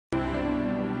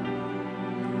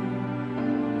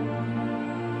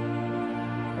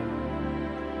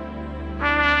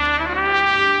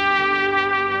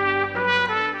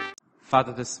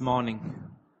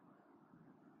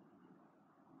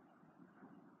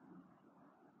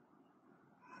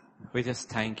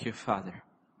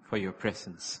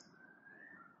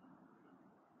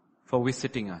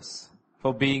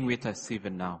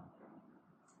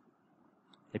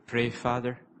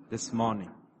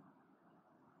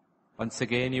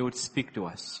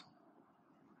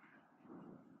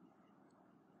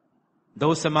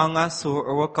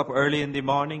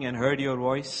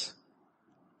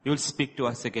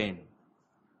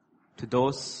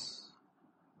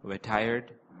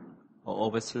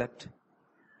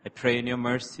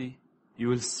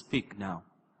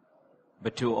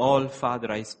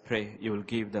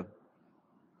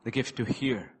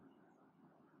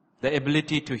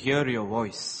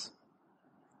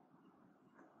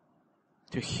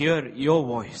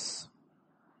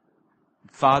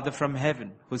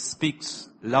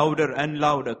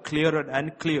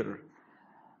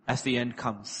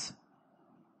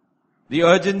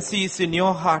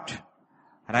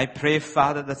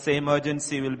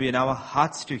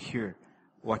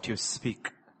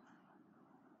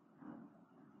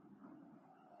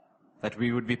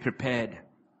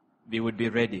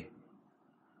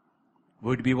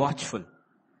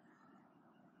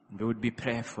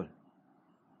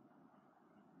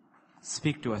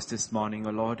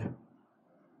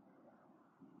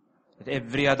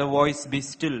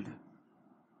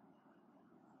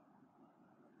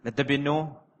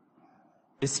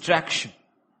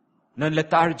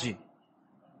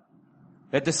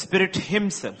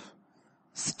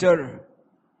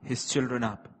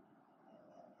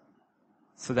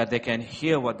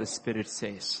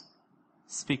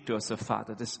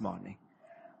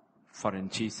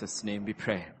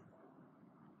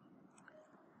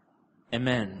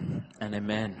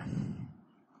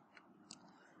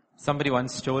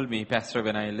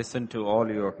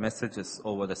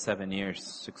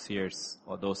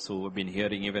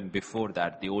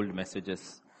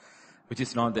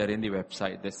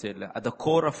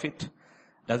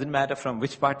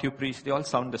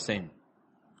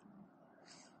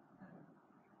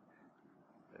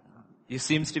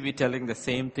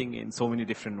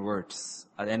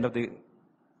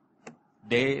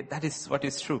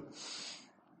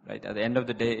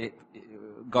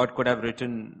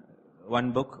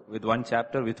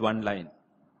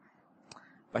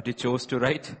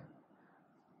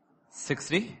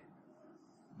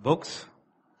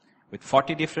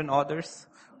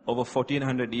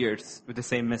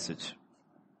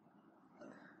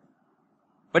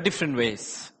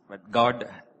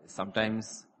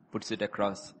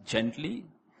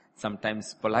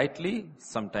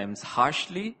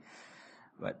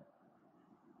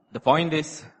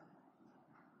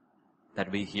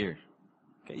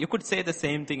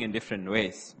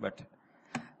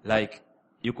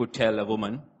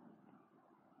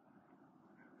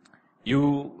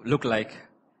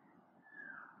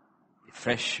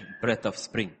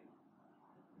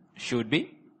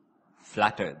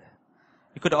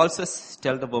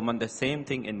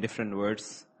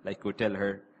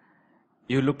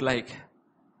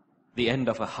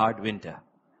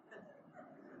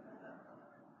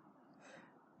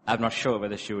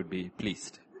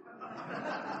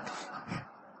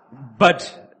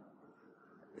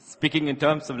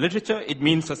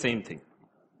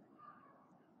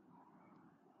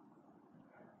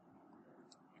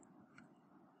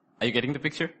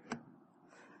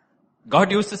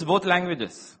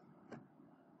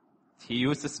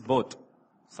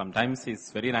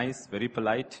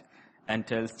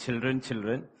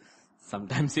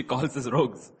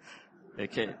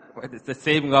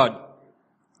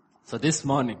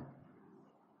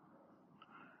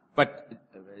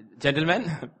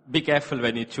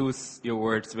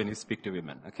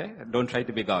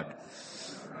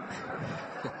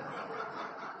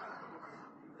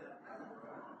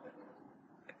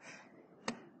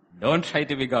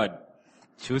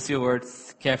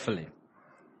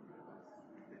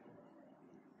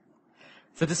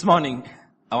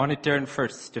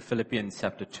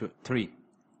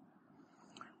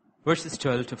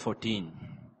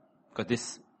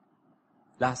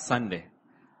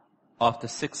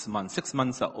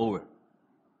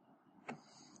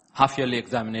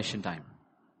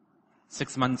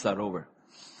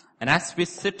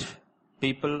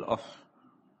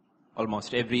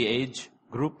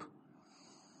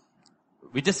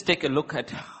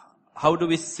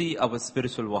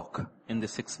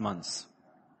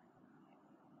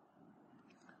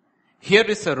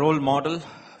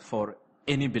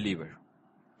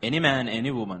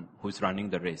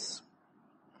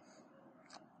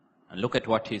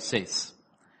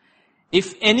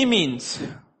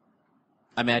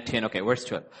I may attain. Okay, verse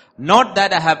 12. Not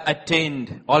that I have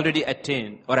already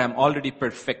attained, or I am already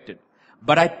perfected,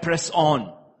 but I press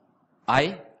on.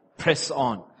 I press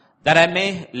on, that I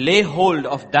may lay hold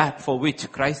of that for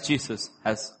which Christ Jesus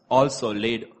has also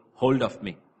laid hold of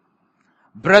me.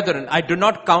 Brethren, I do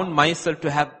not count myself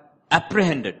to have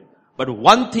apprehended, but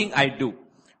one thing I do,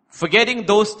 forgetting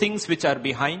those things which are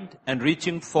behind and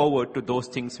reaching forward to those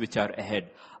things which are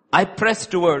ahead. I press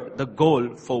toward the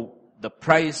goal for the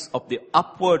prize of the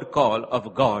upward call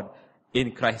of God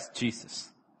in Christ Jesus.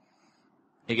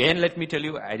 Again, let me tell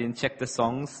you, I didn't check the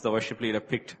songs the worship leader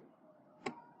picked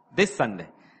this Sunday.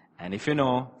 And if you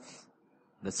know,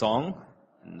 the song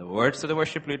and the words of the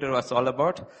worship leader was all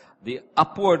about the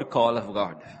upward call of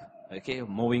God. Okay,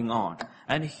 moving on.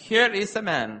 And here is a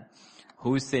man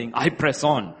who is saying, I press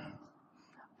on.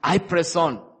 I press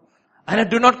on. And I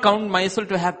do not count myself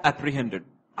to have apprehended.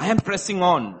 I am pressing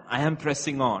on. I am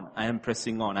pressing on. I am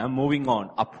pressing on. I am moving on.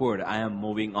 Upward. I am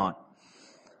moving on.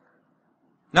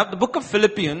 Now the book of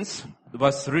Philippians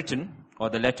was written, or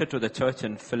the letter to the church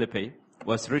in Philippi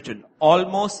was written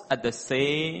almost at the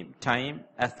same time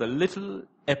as the little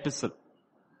epistle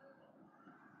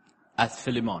as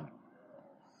Philemon.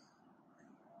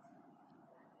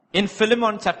 In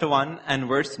Philemon chapter 1 and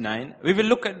verse 9, we will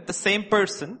look at the same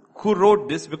person who wrote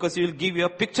this, because he will give you a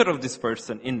picture of this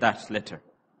person in that letter.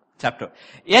 Chapter.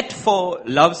 Yet for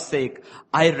love's sake,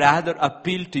 I rather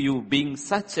appeal to you, being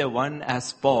such a one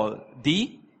as Paul,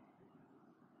 the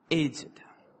aged.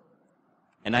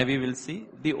 And we will see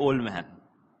the old man.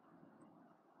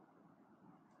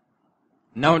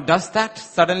 Now, does that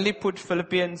suddenly put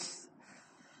Philippians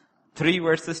 3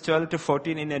 verses 12 to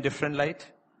 14 in a different light?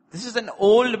 This is an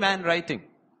old man writing.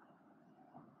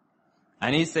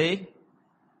 And he say,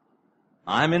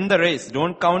 I'm in the race.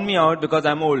 Don't count me out because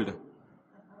I'm old.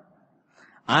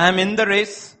 I am in the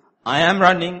race. I am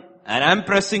running and I'm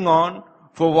pressing on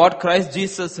for what Christ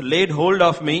Jesus laid hold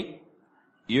of me.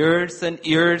 Years and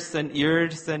years and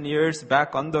years and years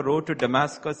back on the road to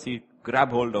Damascus, he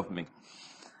grabbed hold of me.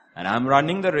 And I'm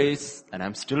running the race, and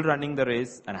I'm still running the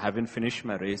race, and I haven't finished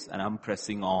my race, and I'm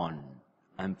pressing on.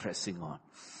 I'm pressing on.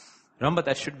 Remember,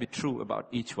 that should be true about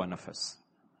each one of us.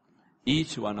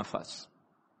 Each one of us.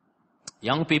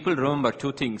 Young people, remember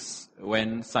 2 things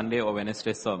when Sunday or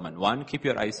Wednesday sermon. 1, keep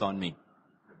your eyes on me.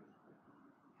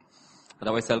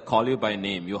 Otherwise, I'll call you by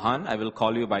name. Johan, I will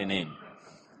call you by name.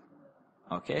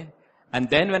 Okay? And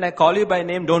then when I call you by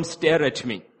name, don't stare at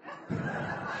me.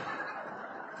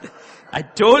 I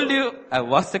told you I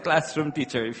was a classroom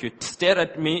teacher. If you stare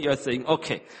at me, you're saying,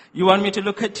 okay, you want me to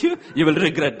look at you? You will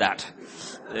regret that.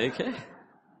 Okay?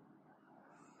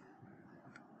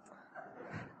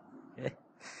 Okay.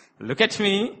 Look at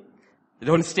me.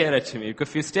 Don't stare at me. Because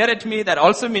if you stare at me, that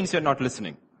also means you're not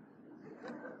listening.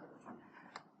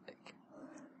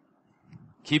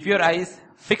 Keep your eyes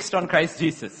fixed on Christ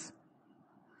Jesus.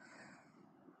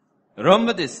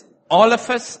 Remember this. All of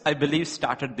us, I believe,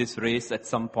 started this race at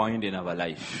some point in our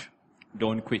life.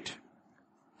 Don't quit.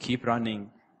 Keep running.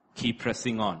 Keep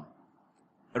pressing on.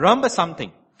 Remember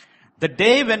something. The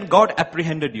day when God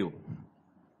apprehended you,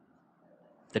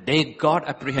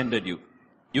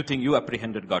 you think you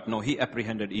apprehended God. No, He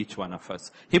apprehended each one of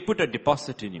us. He put a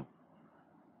deposit in you.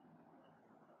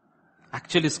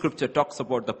 Actually, Scripture talks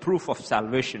about the proof of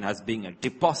salvation as being a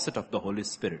deposit of the Holy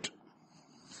Spirit.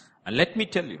 And let me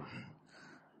tell you,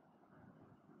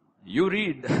 you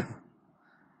read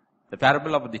the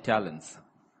parable of the talents.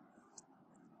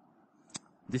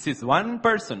 This is one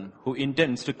person who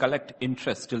intends to collect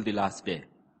interest till the last day.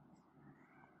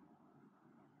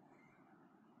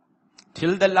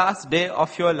 Till the last day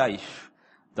of your life,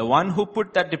 the one who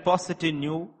put that deposit in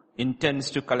you intends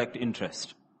to collect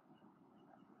interest.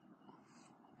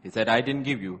 He said, I didn't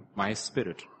give you my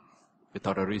spirit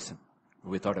without a reason,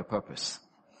 without a purpose.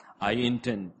 I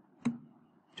intend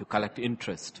to collect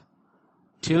interest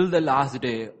till the last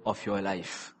day of your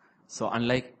life. So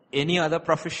unlike any other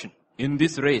profession in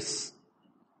this race,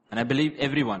 and I believe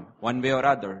everyone, one way or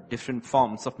other, different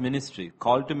forms of ministry,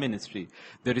 called to ministry,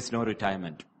 there is no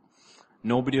retirement.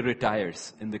 Nobody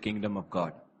retires in the kingdom of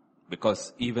God.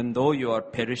 Because even though you are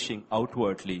perishing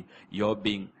outwardly, you're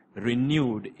being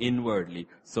renewed inwardly.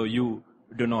 So you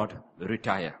do not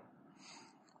retire.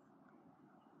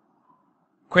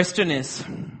 Question is,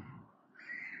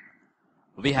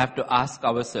 we have to ask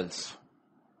ourselves,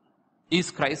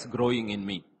 is Christ growing in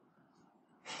me?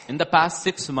 In the past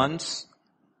 6 months,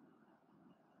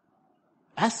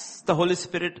 has the Holy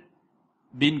Spirit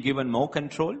been given more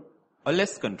control or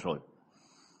less control?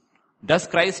 Does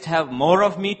Christ have more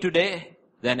of me today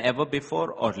than ever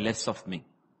before or less of me?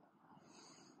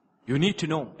 You need to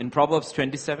know. In Proverbs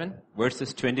 27,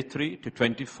 verses 23 to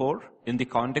 24, in the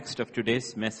context of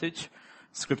today's message,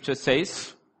 Scripture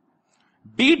says,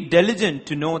 "Be diligent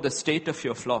to know the state of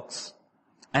your flocks,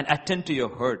 and attend to your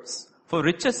herds. For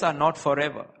riches are not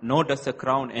forever, nor does a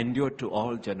crown endure to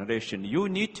all generation." You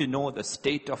need to know the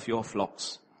state of your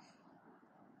flocks.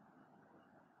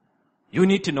 You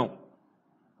need to know.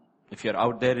 If you're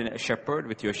out there in a shepherd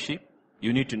with your sheep,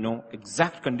 you need to know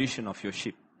exact condition of your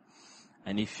sheep.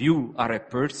 And if you are a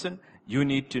person, you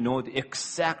need to know the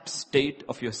exact state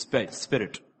of your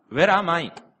spirit. Where am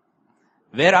I?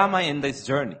 Where am I in this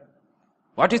journey?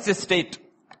 What is the state?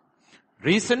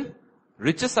 Reason?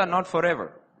 Riches are not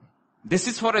forever. This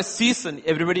is for a season.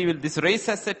 This race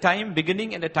has a time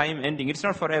beginning and a time ending. It's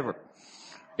not forever.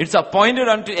 It's appointed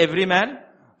unto every man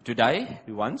to die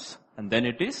once, and then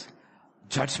it is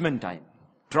judgment time.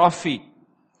 Trophy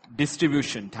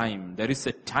distribution time. There is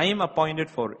a time appointed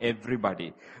for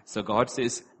everybody. So God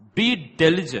says, be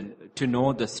diligent to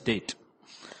know the state.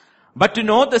 But to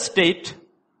know the state,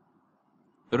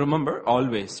 remember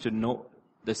always to know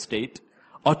the state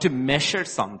or to measure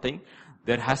something,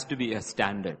 there has to be a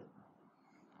standard.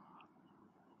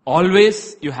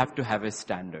 Always you have to have a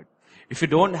standard. If you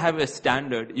don't have a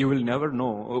standard, you will never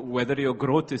know whether your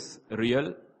growth is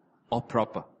real or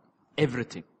proper.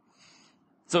 Everything.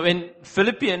 So when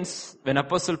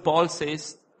Apostle Paul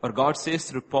says, or God says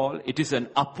through Paul, it is an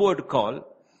upward call.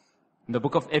 In the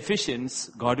book of Ephesians,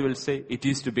 God will say, it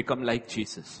is to become like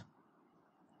Jesus.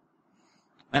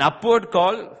 An upward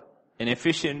call, in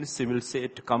Ephesians, he will say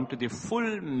to come to the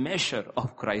full measure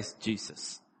of Christ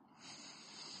Jesus.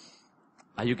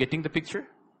 Are you getting the picture?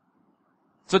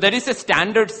 So there is a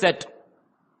standard set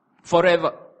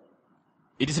forever.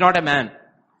 It is not a man.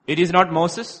 It is not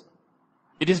Moses.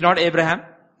 It is not Abraham.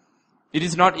 It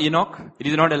is not Enoch. It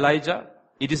is not Elijah.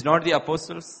 It is not the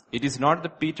apostles. It is not the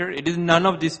Peter. It is none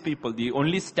of these people. The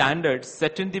only standard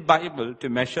set in the Bible to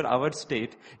measure our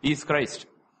state is Christ.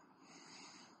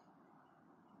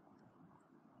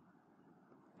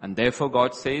 And therefore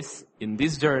God says, in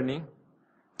this journey,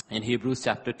 in Hebrews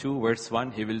chapter 2 verse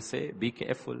 1, he will say, be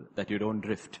careful that you don't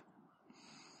drift.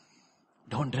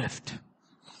 Don't drift.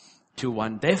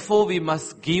 2:1. Therefore we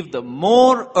must give the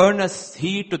more earnest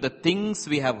heed to the things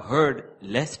we have heard,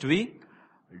 lest we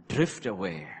drift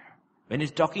away. When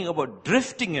it's talking about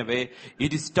drifting away,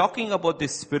 it is talking about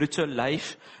this spiritual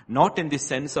life, not in the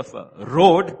sense of a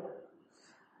road,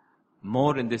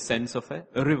 more in the sense of a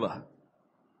river.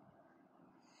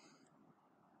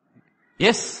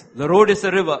 Yes, the road is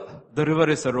a river. The river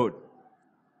is a road.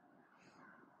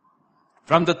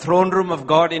 From the throne room of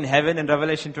God in heaven in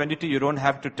Revelation 22, you don't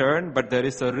have to turn, but there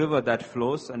is a river that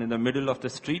flows, and in the middle of the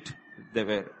street,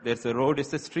 there's a road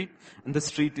is a street, and the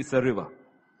street is a river.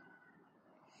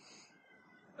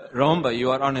 Remember, you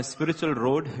are on a spiritual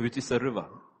road, which is a river.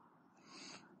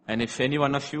 And if any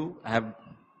one of you have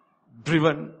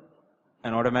driven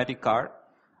an automatic car,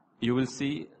 you will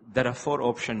see there are 4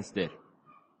 options there.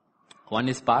 One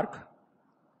is park,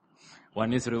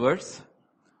 one is reverse,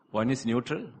 one is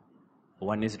neutral,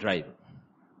 one is drive.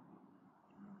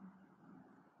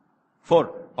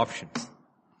 4 options.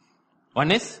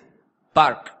 One is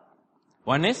park,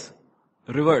 one is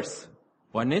reverse,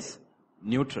 one is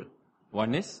neutral,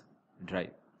 one is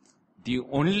drive. The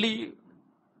only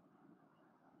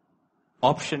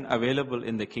option available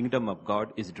in the kingdom of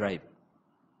God is drive.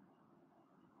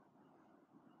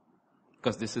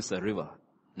 Because this is a river,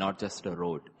 not just a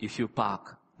road. If you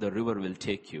park, the river will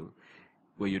take you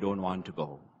where you don't want to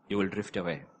go. You will drift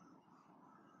away.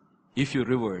 If you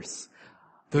reverse,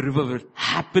 the river will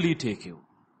happily take you.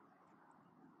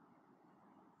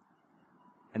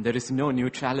 And there is no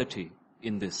neutrality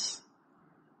in this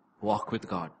walk with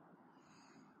God.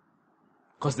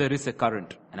 Because there is a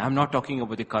current. And I'm not talking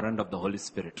about the current of the Holy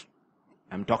Spirit.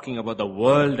 I'm talking about the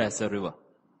world as a river.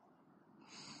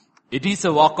 It is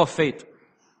a walk of faith.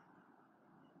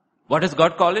 What does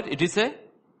God call it? He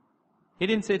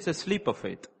didn't say it's a sleep of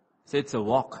faith. He said it's a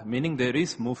walk, meaning there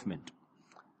is movement.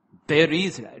 There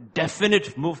is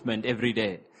definite movement every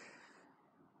day.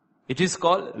 It is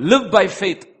called live by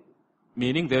faith,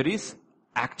 meaning there is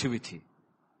activity.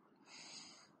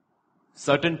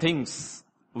 Certain things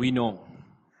we know,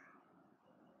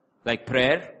 like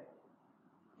prayer,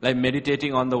 like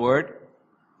meditating on the word,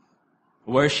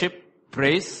 worship,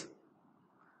 praise.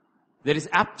 There is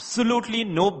absolutely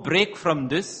no break from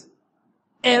this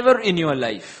ever in your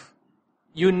life.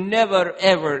 You never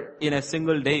ever in a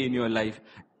single day in your life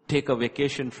take a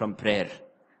vacation from prayer.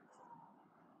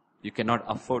 You cannot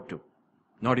afford to.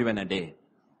 Not even a day.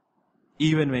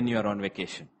 Even when you are on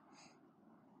vacation.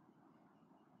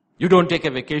 You don't take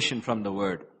a vacation from the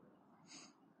word.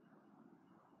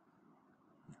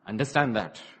 Understand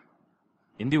that.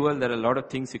 In the world, there are a lot of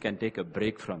things you can take a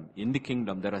break from. In the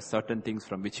kingdom, there are certain things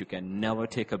from which you can never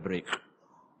take a break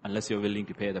unless you're willing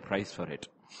to pay the price for it.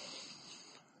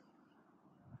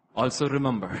 Also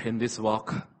remember, in this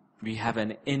walk, we have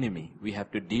an enemy we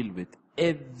have to deal with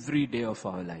every day of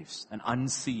our lives, an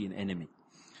unseen enemy.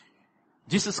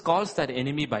 Jesus calls that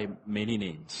enemy by many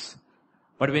names.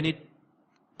 But when it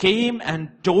came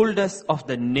and told us of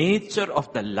the nature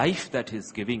of the life that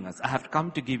He's giving us, I have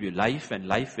come to give you life and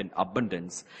life in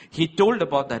abundance. He told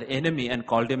about that enemy and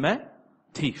called him a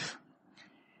thief.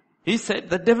 He said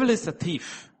the devil is a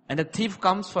thief, and a thief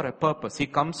comes for a purpose. He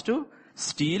comes to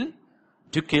steal,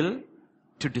 to kill,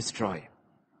 to destroy.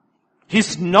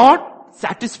 He's not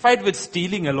satisfied with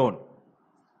stealing alone.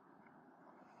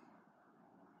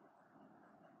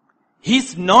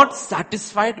 He's not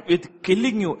satisfied with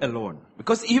killing you alone.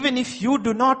 Because even if you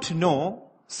do not know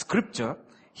Scripture,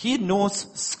 He knows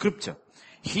Scripture.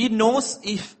 He knows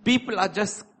if people are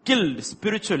just killed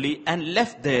spiritually and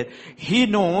left there. He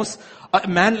knows a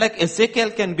man like Ezekiel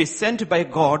can be sent by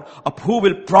God who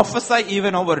will prophesy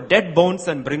even over dead bones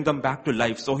and bring them back to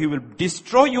life. So He will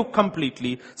destroy you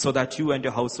completely so that you and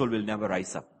your household will never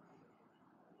rise up.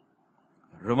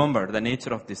 Remember the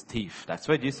nature of this thief. That's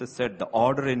why Jesus said the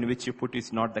order in which you put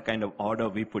is not the kind of order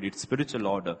we put. It's spiritual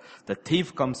order. The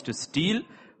thief comes to steal,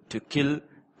 to kill,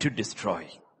 to destroy.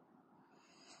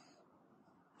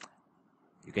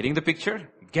 You getting the picture?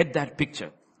 Get that picture.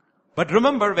 But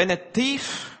remember, when a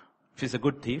thief, if he's a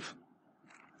good thief,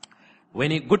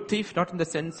 when a good thief, not in the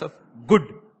sense of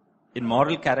good in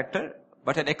moral character,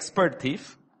 but an expert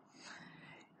thief,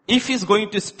 if he's going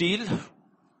to steal,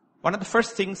 one of the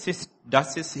first things he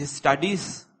does is he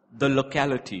studies the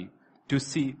locality to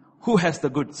see who has the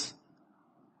goods.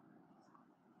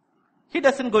 He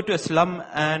doesn't go to a slum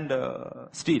and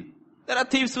steal. There are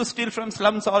thieves who steal from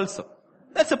slums also.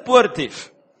 That's a poor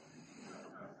thief.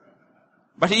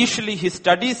 But usually he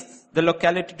studies the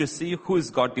locality to see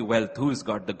who's got the wealth, who's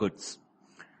got the goods.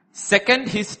 Second,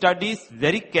 he studies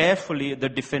very carefully the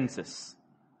defenses.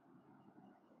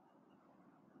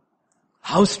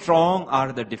 How strong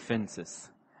are the defenses?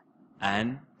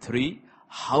 And 3,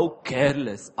 how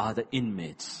careless are the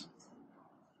inmates?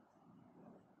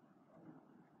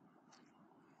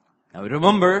 Now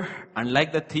remember,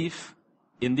 unlike the thief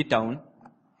in the town,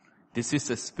 this is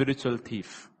a spiritual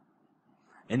thief.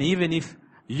 And even if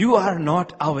you are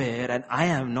not aware and I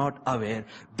am not aware,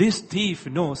 this thief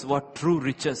knows what true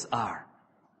riches are.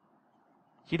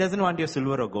 He doesn't want your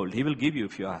silver or gold. He will give you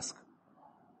if you ask.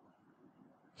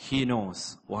 He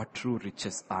knows what true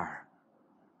riches are.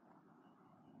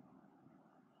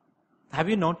 Have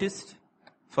you noticed,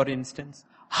 for instance,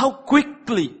 how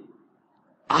quickly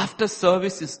after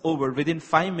service is over, within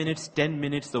 5 minutes, 10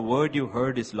 minutes, the word you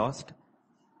heard is lost?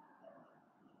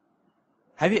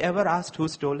 Have you ever asked who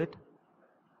stole it?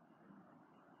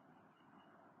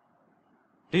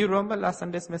 Do you remember last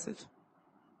Sunday's message?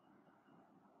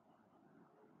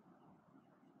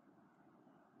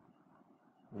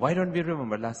 Why don't we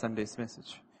remember last Sunday's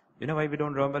message? You know why we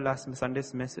don't remember last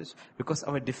Sunday's message? Because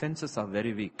our defenses are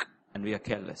very weak and we are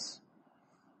careless.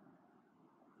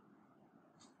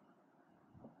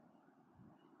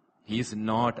 He is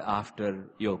not after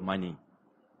your money.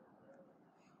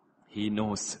 He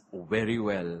knows very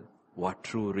well what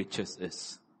true riches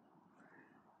is.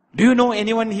 Do you know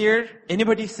anyone here,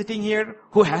 anybody sitting here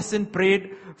who hasn't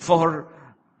prayed for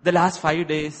the last 5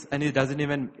 days and it doesn't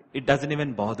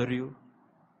even bother you?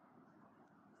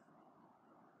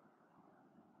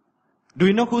 Do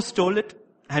you know who stole it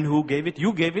and who gave it?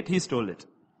 You gave it, he stole it.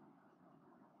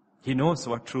 He knows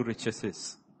what true riches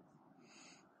is.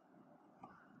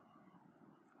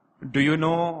 Do you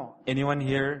know anyone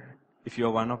here, if you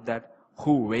are one of that,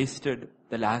 who wasted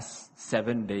the last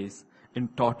 7 days in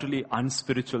totally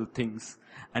unspiritual things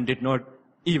and did not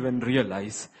even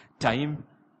realize time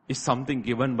is something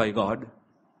given by God?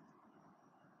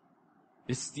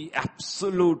 It's the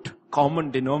absolute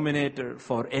common denominator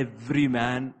for every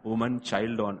man, woman,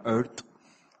 child on earth.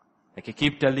 Like I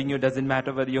keep telling you, it doesn't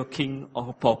matter whether you're king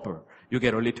or pauper. You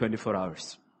get only 24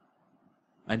 hours.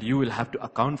 And you will have to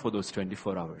account for those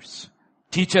 24 hours.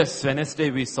 Teach us,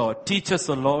 Wednesday we saw, teach us,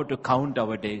 O Lord, to count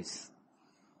our days.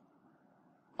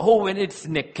 Oh, when it's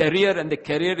in a career and the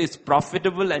career is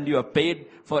profitable and you are paid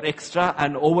for extra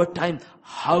and overtime,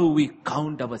 how we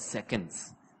count our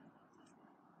seconds.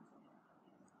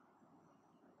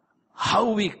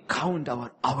 How we count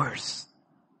our hours.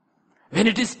 When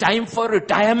it is time for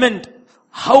retirement,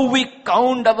 how we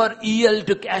count our EL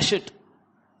to cash it.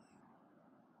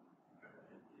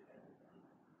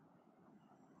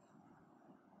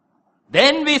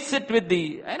 Then we sit with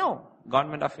the,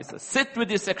 government officer. Sit with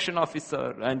your section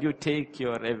officer and you take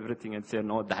your everything and say,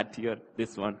 no, that here,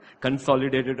 this one,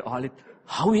 consolidated all it.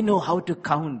 How we know how to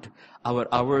count our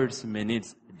hours,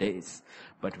 minutes, days.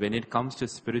 But when it comes to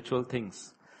spiritual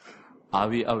things, are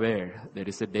we aware there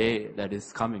is a day that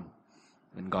is coming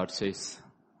when God says,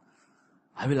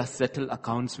 I will settle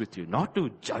accounts with you, not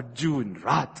to judge you in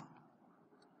wrath,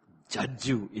 judge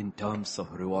you in terms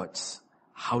of rewards.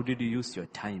 How did you use your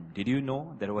time? Did you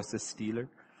know there was a stealer?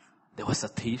 There was a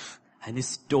thief, and he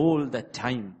stole that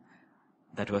time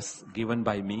that was given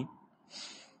by me.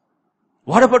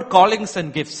 What about callings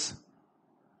and gifts?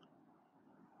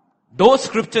 Though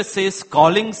scripture says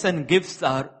callings and gifts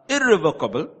are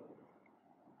irrevocable,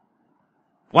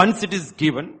 once it is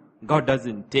given, God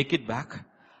doesn't take it back.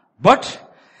 But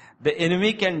the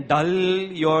enemy can dull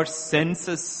your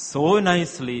senses so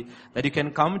nicely that you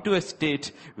can come to a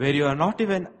state where you are not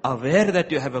even aware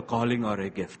that you have a calling or a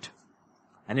gift.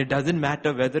 And it doesn't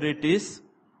matter whether it is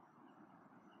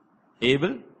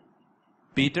Abel,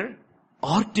 Peter,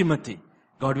 or Timothy.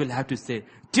 God will have to say,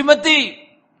 Timothy,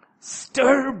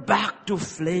 stir back to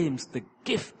flames the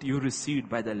gift you received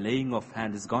by the laying of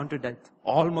hands. It's gone to death,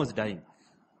 almost dying.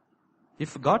 You've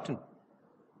forgotten.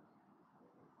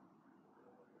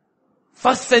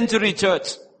 First century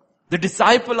church, the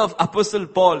disciple of Apostle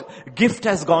Paul, gift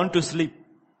has gone to sleep,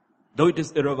 though it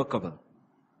is irrevocable.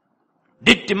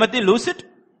 Did Timothy lose it?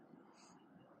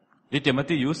 Did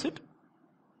Timothy use it?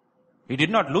 He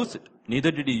did not lose it. Neither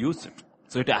did he use it.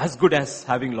 So it is as good as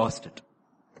having lost it.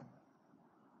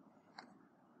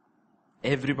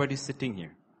 Everybody sitting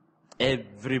here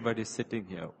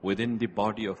within the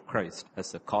body of Christ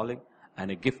has a calling and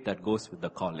a gift that goes with the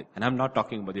calling. And I'm not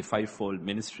talking about the fivefold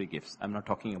ministry gifts. I'm not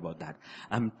talking about that.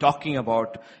 I'm talking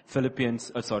about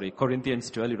Corinthians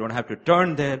 12. You don't have to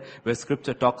turn there, where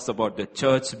scripture talks about the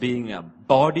church being a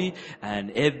body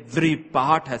and every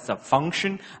part has a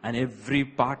function and every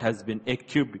part has been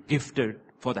equipped, gifted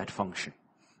for that function.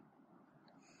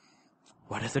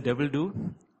 What does the devil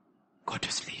do? Go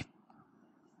to sleep.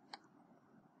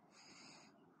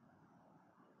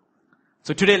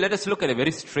 So today let us look at a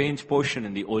very strange portion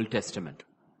in the Old Testament.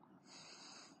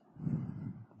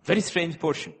 Very strange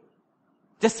portion.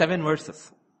 Just 7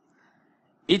 verses.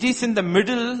 It is in the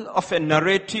middle of a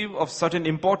narrative of certain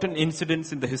important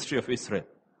incidents in the history of Israel.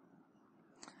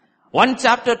 One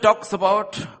chapter talks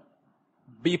about,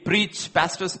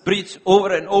 pastors preach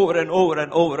over and over and over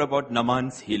and over about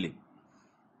Naaman's healing.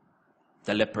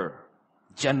 The leper.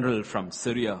 General from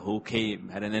Syria who came,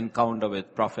 had an encounter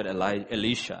with prophet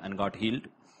Elisha and got healed.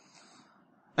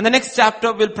 And the next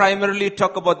chapter will primarily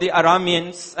talk about the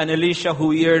Arameans and Elisha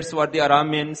who hears what the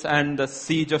Arameans and the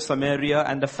siege of Samaria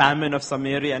and the famine of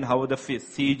Samaria and how the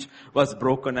siege was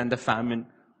broken and the famine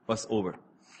was over.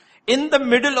 In the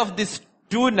middle of these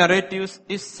 2 narratives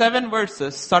is 7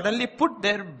 verses suddenly put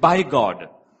there by God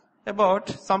about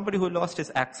somebody who lost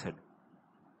his axe head.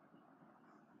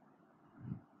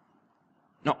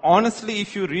 Now, honestly,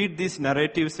 if you read these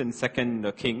narratives in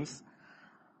 2 Kings,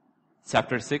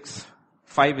 chapter 6,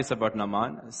 5 is about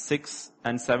Naaman, 6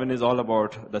 and 7 is all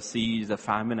about the siege, the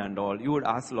famine and all. You would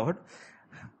ask, Lord,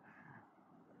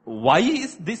 why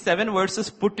is these 7 verses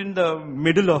put in the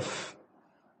middle of,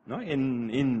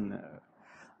 in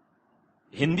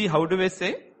Hindi, how do we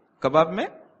say? Kebab mein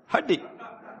haddi.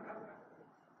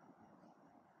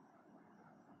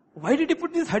 Why did he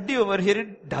put this haddi over here?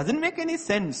 It doesn't make any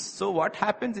sense. So what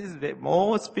happens is that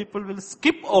most people will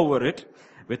skip over it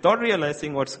without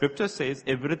realizing what scripture says.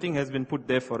 Everything has been put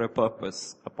there for a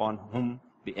purpose upon whom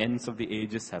the ends of the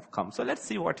ages have come. So let's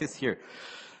see what is here.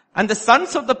 And the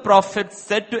sons of the prophets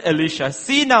said to Elisha,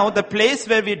 see now the place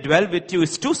where we dwell with you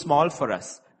is too small for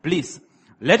us. Please,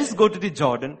 let us go to the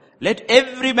Jordan. Let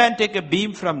every man take a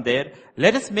beam from there.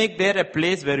 Let us make there a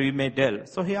place where we may dwell.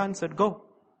 So he answered, go.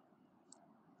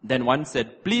 Then one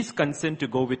said, please consent to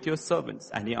go with your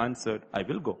servants. And he answered, I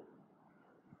will go.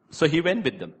 So he went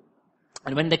with them.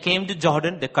 And when they came to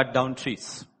Jordan, they cut down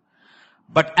trees.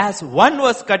 But as one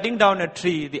was cutting down a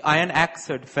tree, the iron axe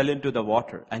head fell into the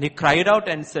water. And he cried out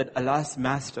and said, alas,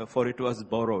 master, for it was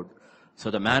borrowed.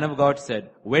 So the man of God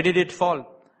said, where did it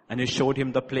fall? And he showed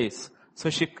him the place. So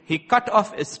he cut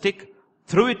off a stick,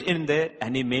 threw it in there,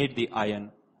 and he made the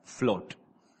iron float.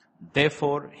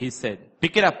 Therefore, he said,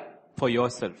 pick it up for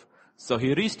yourself. So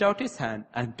he reached out his hand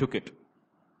and took it.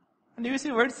 And you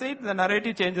see, word said, the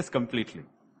narrative changes completely.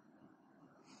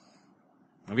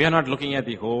 We are not looking at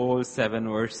the whole 7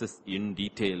 verses in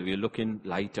detail. We look in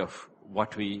light of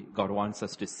what God wants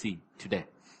us to see today.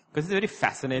 Because it's a very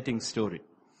fascinating story.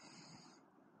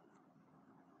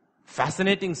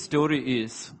 Fascinating story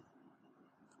is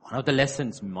One of the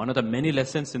lessons, one of the many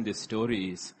lessons in this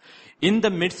story is, in the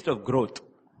midst of growth,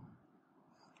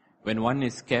 when one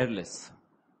is careless,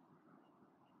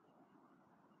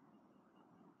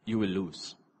 you will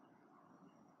lose.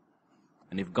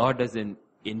 And if God doesn't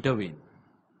intervene,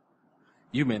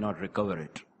 you may not recover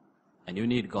it. And you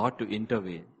need God to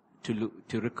intervene to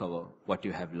recover what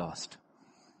you have lost.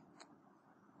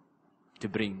 To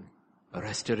bring a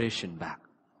restoration back.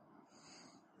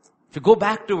 If you go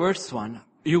back to verse 1,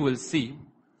 you will see,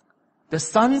 the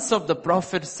sons of the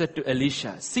prophet said to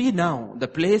Elisha, see now, the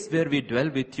place where we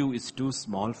dwell with you is too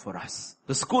small for us.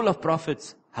 The school of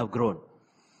prophets have grown.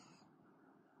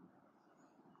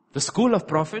 The school of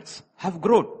prophets have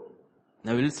grown.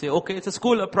 Now we'll say, okay, it's a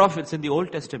school of prophets in the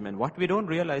Old Testament. What we don't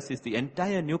realize is the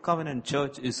entire New Covenant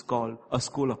church is called a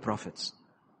school of prophets.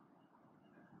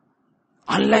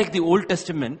 Unlike the Old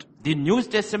Testament, the New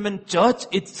Testament church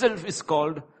itself is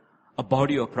called a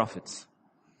body of prophets.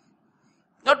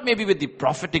 Not maybe with the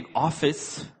prophetic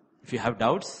office. If you have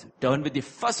doubts, turn with the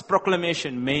first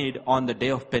proclamation made on the day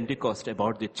of Pentecost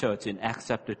about the church in Acts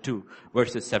chapter 2,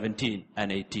 verses 17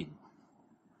 and 18.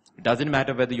 It doesn't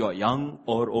matter whether you are young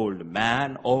or old,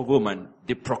 man or woman,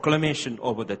 the proclamation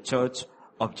over the church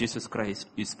of Jesus Christ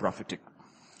is prophetic.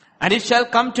 And it shall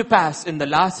come to pass in the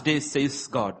last days, says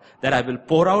God, that I will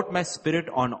pour out my spirit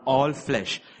on all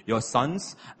flesh. Your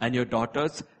sons and your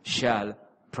daughters shall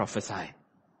prophesy.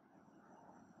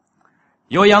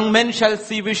 Your young men shall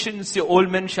see visions, your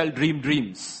old men shall dream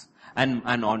dreams. And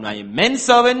on my men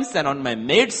servants and on my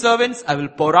maid servants, I will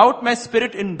pour out my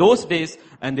spirit in those days,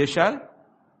 and they shall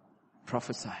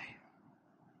prophesy.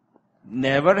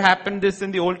 Never happened this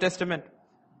in the Old Testament.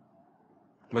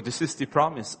 But this is the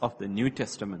promise of the New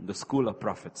Testament, the school of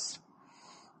prophets.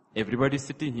 Everybody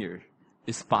sitting here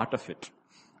is part of it.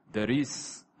 There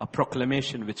is a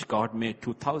proclamation which God made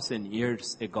 2,000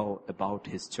 years ago about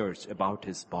His church, about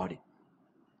His body.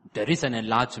 There is an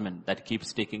enlargement that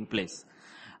keeps taking place.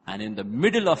 And in the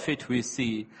middle of it, we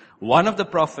see one of the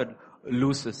prophets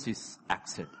loses his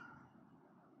accent.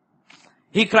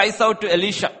 He cries out to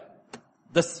Elisha,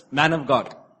 this man of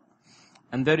God.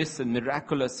 And there is a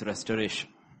miraculous restoration.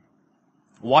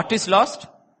 What is lost?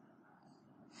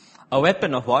 A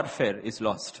weapon of warfare is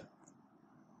lost.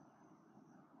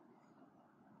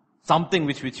 Something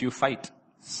with which you fight,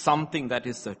 something that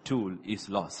is a tool is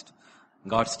lost.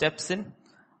 God steps in,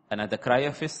 and at the cry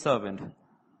of His servant,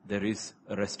 there is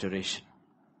a restoration.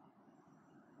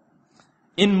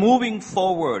 In moving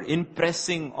forward, in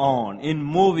pressing on, in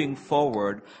moving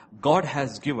forward, God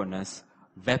has given us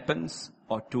weapons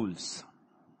or tools.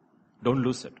 Don't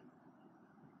lose it.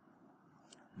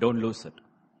 Don't lose it.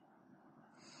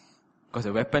 Because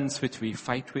the weapons which we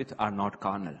fight with are not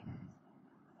carnal.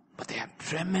 But they have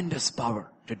tremendous power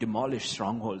to demolish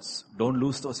strongholds. Don't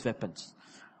lose those weapons.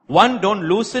 One, don't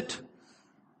lose it.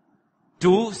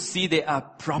 Two, see they are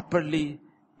properly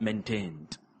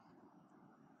maintained.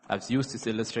 I've used this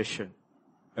illustration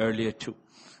earlier too.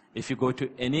 If you go to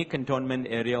any cantonment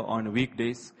area on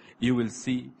weekdays, you will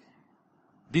see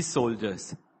these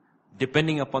soldiers,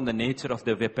 depending upon the nature of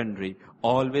the weaponry,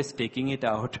 always taking it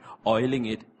out, oiling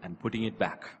it, and putting it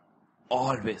back.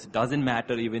 Always. Doesn't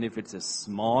matter even if it's a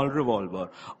small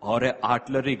revolver or an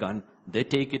artillery gun. They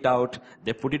take it out,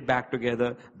 they put it back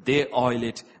together, they oil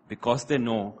it because they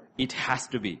know it has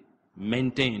to be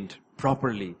maintained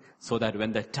properly so that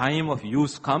when the time of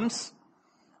use comes,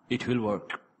 it will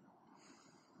work.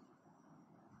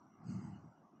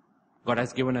 God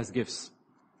has given us gifts.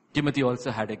 Timothy also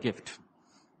had a gift.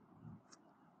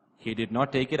 He did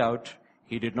not take it out.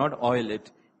 He did not oil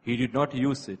it. He did not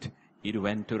use it. It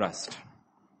went to rust.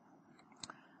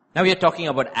 Now we are talking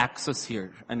about axes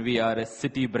here, and we are a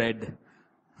city-bred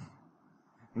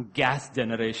gas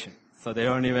generation. So they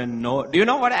don't even know. Do you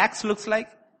know what axe looks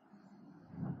like?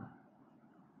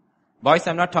 Boys,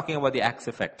 I'm not talking about the axe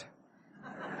effect.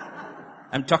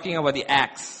 I'm talking about the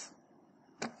axe.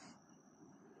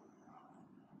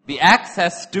 The axe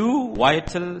has two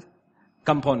vital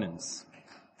components.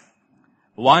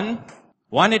 One,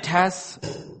 it has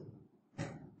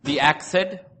the axe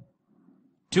head.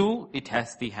 Two, it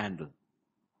has the handle.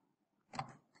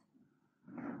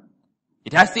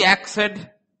 It has the axe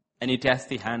head and it has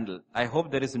the handle. I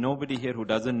hope there is nobody here who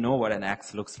doesn't know what an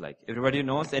axe looks like. Everybody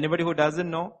knows? Anybody who doesn't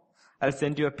know? I'll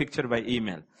send you a picture by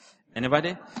email.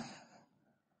 Anybody?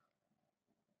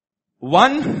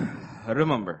 One,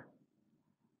 remember,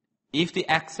 if the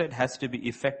axe head has to be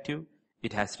effective,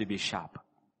 it has to be sharp.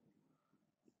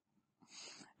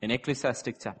 In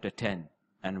Ecclesiastes chapter 10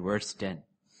 and verse 10,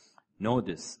 know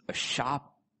this, a sharp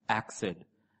axe head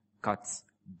cuts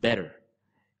better.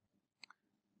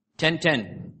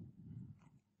 10:10.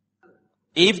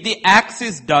 If the axe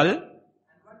is dull,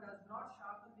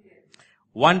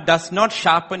 one does not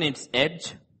sharpen its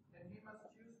edge,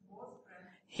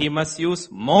 he must use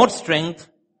more strength,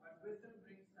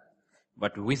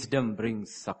 but wisdom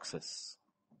brings success.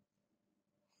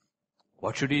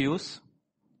 What should you use?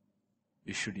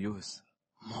 You should use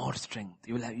more strength.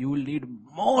 You will need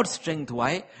more strength.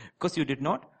 Why? Because you did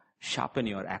not sharpen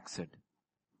your axe.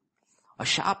 A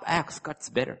sharp axe cuts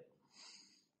better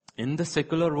in the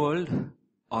secular world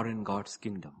or in God's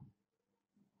kingdom.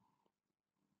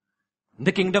 In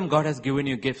the kingdom, God has given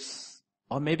you gifts,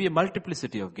 or maybe a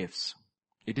multiplicity of gifts.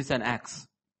 It is an axe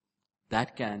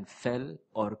that can fell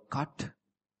or cut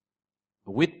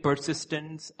with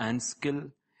persistence and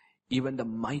skill even the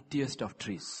mightiest of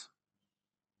trees.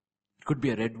 It could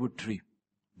be a redwood tree,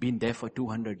 been there for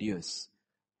 200 years.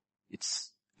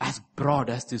 It's as broad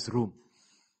as this room.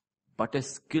 But a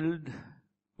skilled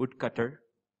woodcutter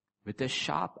with a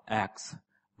sharp axe,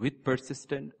 with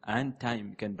persistence and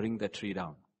time, can bring the tree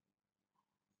down.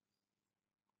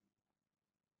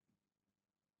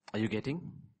 Are you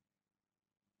getting?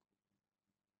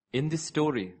 In this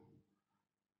story,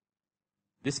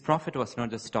 this prophet was not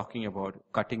just talking about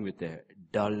cutting with a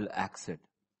dull axe. It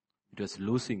was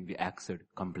losing the axe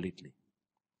completely.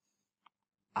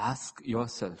 Ask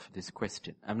yourself this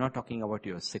question. I'm not talking about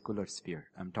your secular sphere.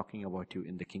 I'm talking about you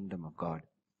in the kingdom of God.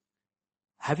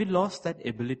 Have you lost that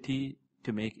ability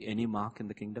to make any mark in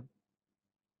the kingdom?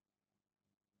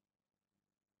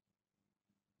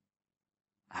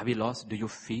 Have you lost? Do you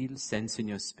feel, sense in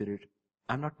your spirit,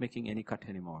 I'm not making any cut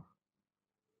anymore.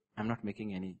 I'm not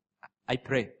making any. I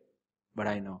pray, but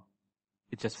I know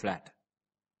it's just flat.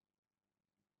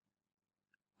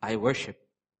 I worship,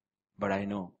 but I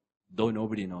know, though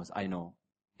nobody knows, I know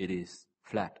it is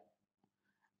flat.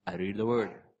 I read the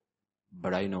word,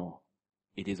 but I know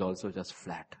it is also just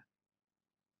flat.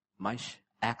 My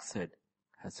axe head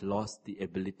has lost the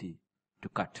ability to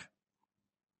cut.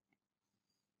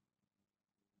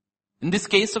 In this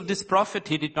case of this prophet,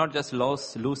 he did not just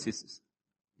lose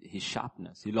his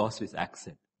sharpness. He lost his axe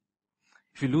head.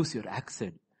 If you lose your axe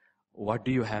head, what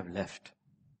do you have left?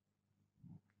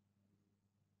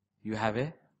 You have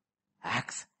a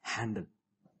axe handle.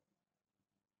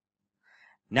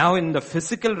 Now in the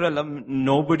physical realm,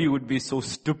 nobody would be so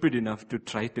stupid enough to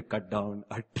try to cut down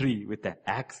a tree with an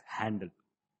axe handle.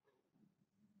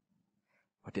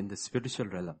 But in the spiritual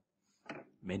realm,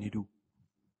 many do.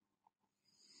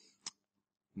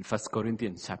 In 1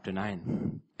 Corinthians chapter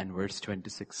 9 and verse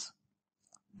 26,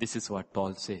 this is what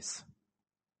Paul says.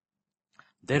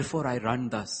 Therefore I run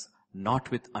thus,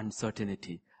 not with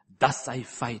uncertainty. Thus I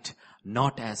fight,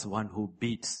 not as one who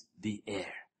beats the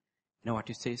air. You know what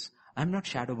he says? I'm not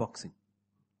shadow boxing.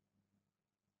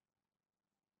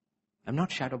 I'm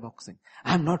not shadow boxing.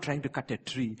 I'm not trying to cut a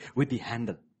tree with the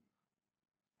handle.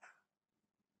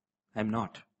 I'm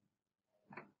not.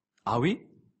 Are we?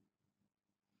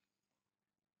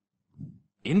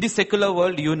 In the secular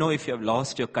world, you know if you have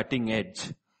lost your cutting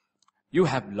edge, you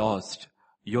have lost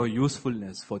your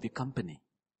usefulness for the company.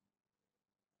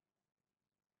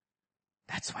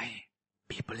 That's why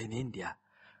people in India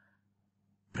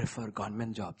prefer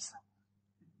government jobs.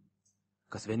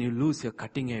 Because when you lose your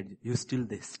cutting edge, you still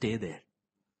stay there.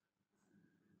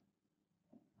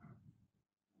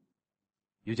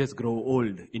 You just grow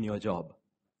old in your job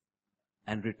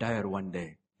and retire one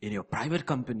day. In your private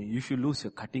company, if you lose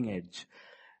your cutting edge,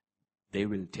 they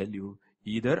will tell you,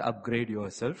 either upgrade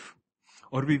yourself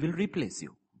or we will replace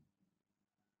you.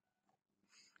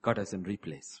 God doesn't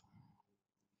replace.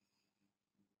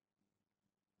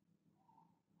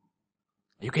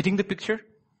 Are you getting the picture?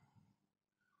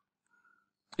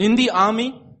 In the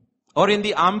army or in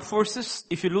the armed forces,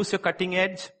 if you lose your cutting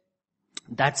edge,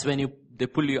 that's when they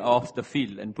pull you off the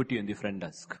field and put you in the front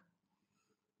desk.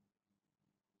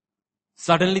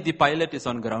 Suddenly the pilot is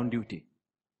on ground duty.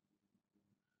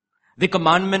 The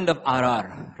commandant of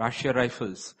RR, Russia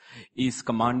Rifles, is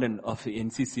commandant of the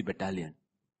NCC battalion.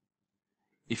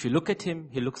 If you look at him,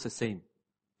 he looks the same.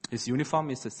 His uniform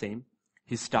is the same.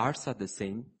 His stars are the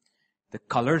same. The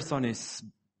colors on his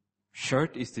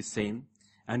shirt is the same.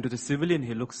 And to the civilian,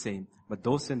 he looks same. But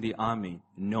those in the army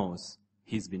knows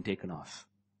he's been taken off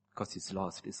because he's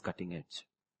lost his cutting edge.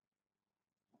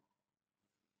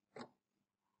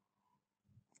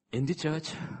 In the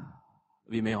church,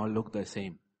 we may all look the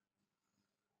same.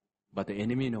 But the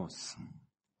enemy knows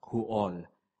who all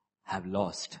have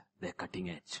lost their cutting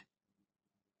edge.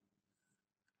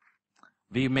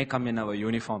 We may come in our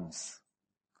uniforms.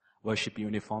 Worship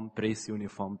uniform, praise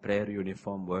uniform, prayer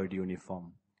uniform, word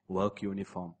uniform, work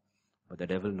uniform. But the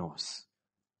devil knows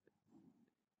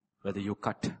whether you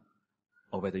cut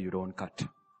or whether you don't cut.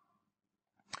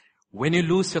 When you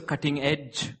lose your cutting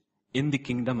edge in the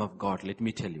kingdom of God, let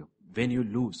me tell you, when you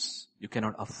lose, you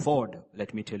cannot afford,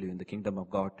 let me tell you, in the kingdom of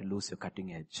God to lose your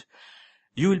cutting edge.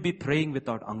 You will be praying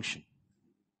without unction.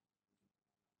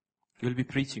 You will be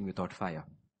preaching without fire.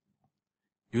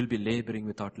 You will be laboring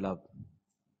without love.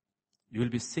 You will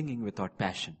be singing without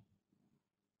passion.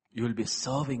 You will be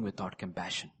serving without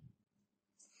compassion.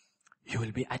 You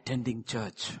will be attending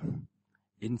church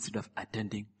instead of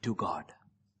attending to God.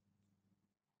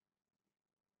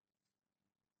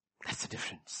 That's the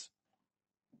difference.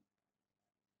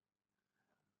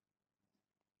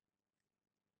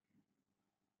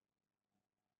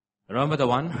 Remember, the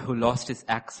one who lost his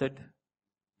axe,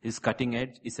 his cutting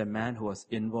edge, is a man who was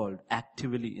involved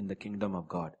actively in the kingdom of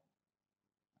God.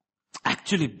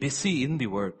 Actually busy in the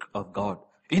work of God,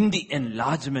 in the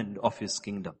enlargement of his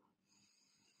kingdom.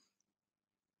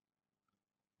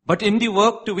 But in the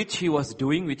work to which he was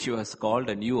doing, which he was called,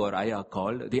 and you or I are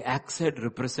called, the axe head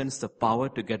represents the power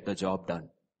to get the job done.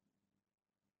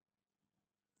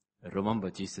 Remember,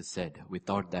 Jesus said,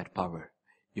 without that power,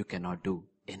 you cannot do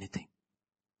anything.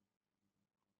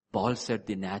 Paul said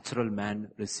the natural man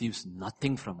receives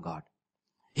nothing from God.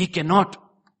 He cannot.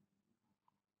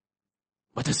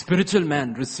 But the spiritual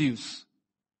man receives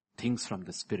things from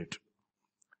the Spirit.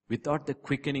 Without the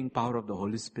quickening power of the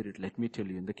Holy Spirit, let me tell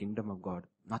you, in the kingdom of God,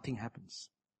 nothing happens.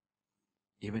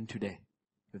 Even today,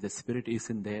 if the Spirit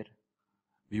isn't there,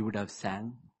 we would have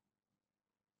sang,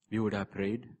 we would have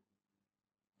prayed,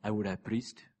 I would have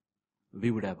preached,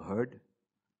 we would have heard,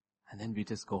 and then we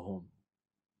just go home.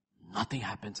 Nothing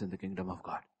happens in the kingdom of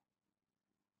God.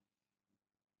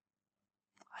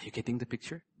 Are you getting the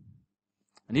picture?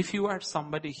 And if you are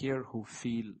somebody here who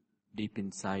feel deep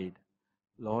inside,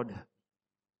 Lord,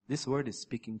 this word is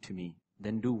speaking to me,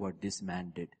 then do what this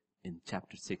man did in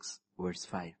chapter 6, verse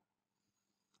 5.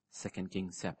 2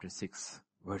 Kings chapter 6,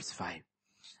 verse 5.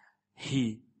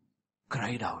 He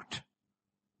cried out.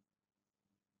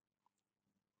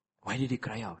 Why did he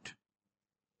cry out?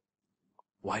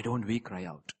 Why don't we cry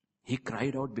out? He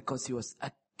cried out because he was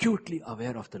acutely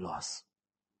aware of the loss.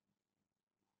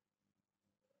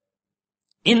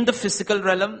 In the physical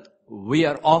realm, we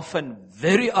are often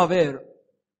very aware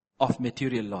of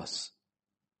material loss.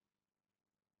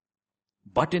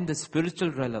 But in the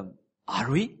spiritual realm, are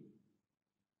we?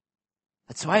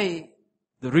 That's why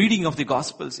the reading of the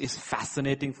Gospels is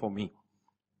fascinating for me.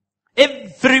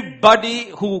 Everybody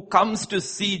who comes to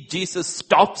see Jesus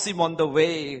stops him on the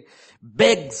way,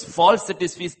 begs, falls at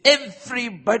his feet.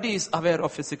 Everybody is aware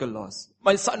of physical loss.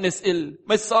 My son is ill.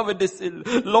 My servant is ill.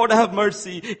 Lord, have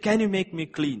mercy. Can you make me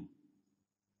clean?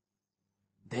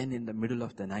 Then in the middle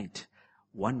of the night,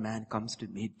 one man comes to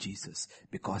meet Jesus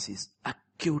because he's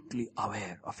acutely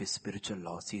aware of his spiritual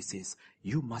loss. He says,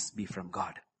 you must be from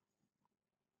God.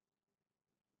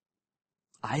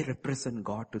 I represent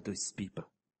God to these people.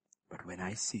 But when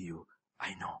I see you,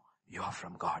 I know you are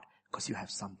from God because you have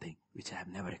something which I have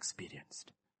never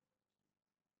experienced.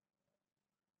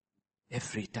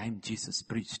 Every time Jesus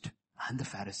preached, and the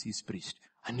Pharisees preached,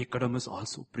 and Nicodemus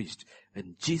also preached,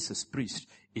 when Jesus preached,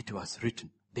 it was written.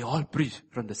 They all preached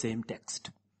from the same text.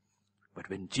 But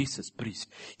when Jesus preached,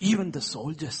 even the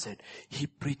soldiers said, he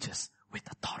preaches with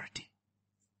authority.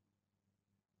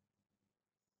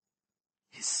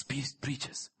 His speech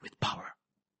preaches with power.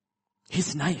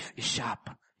 His knife is sharp.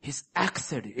 His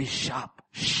axe is sharp,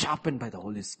 sharpened by the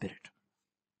Holy Spirit.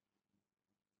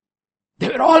 They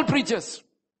were all preachers.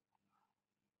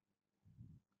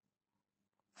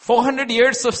 400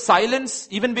 years of silence,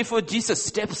 even before Jesus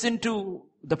steps into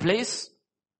the place,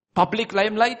 public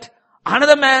limelight.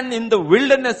 Another man in the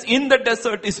wilderness, in the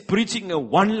desert, is preaching a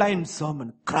one-line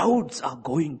sermon. Crowds are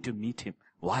going to meet him.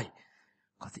 Why?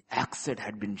 Because the axe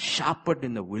had been sharpened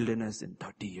in the wilderness in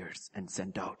 30 years and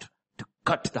sent out to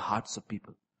cut the hearts of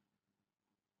people.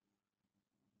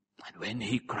 And when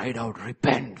he cried out,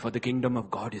 repent, for the kingdom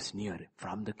of God is near,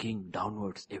 from the king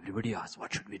downwards, everybody asked,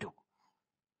 what should we do?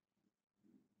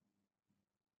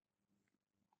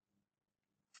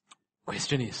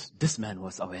 Question is, this man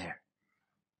was aware.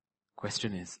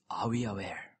 Question is, are we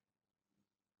aware?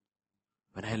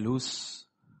 When I lose,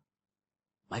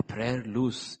 my prayer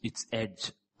lose its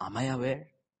edge, am I aware?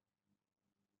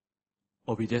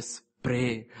 Or we just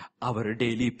pray our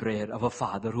daily prayer, our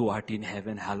Father who art in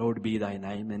heaven, hallowed be thy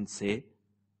name, and say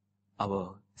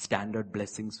our standard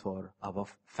blessings for our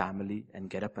family and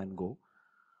get up and go.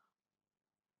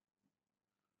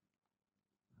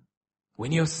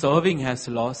 When your serving has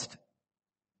lost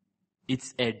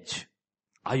its edge,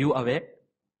 are you aware?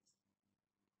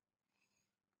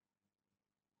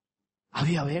 Are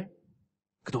we aware?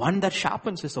 The one that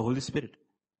sharpens is the Holy Spirit.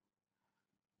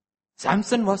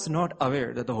 Samson was not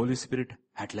aware that the Holy Spirit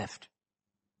had left.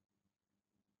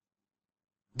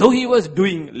 Though he was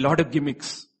doing a lot of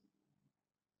gimmicks.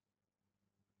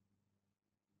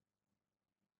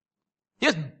 He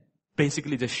was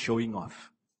basically just showing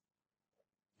off.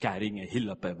 Carrying a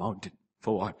hill up a mountain.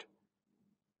 For what?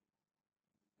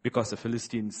 Because the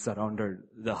Philistines surrounded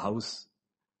the house,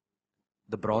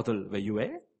 the brothel where you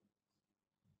were.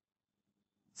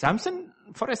 Samson,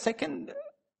 for a second,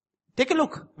 take a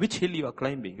look which hill you are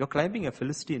climbing. You are climbing a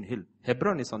Philistine hill.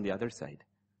 Hebron is on the other side.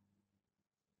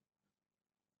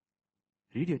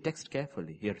 Read your text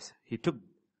carefully. Here,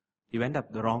 he went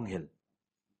up the wrong hill.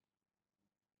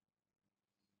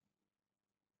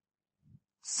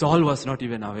 Saul was not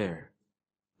even aware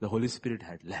the Holy Spirit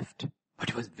had left.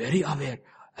 But he was very aware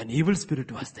an evil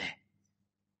spirit was there.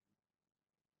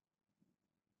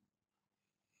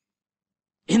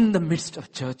 In the midst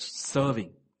of church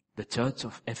serving, the church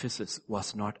of Ephesus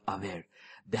was not aware.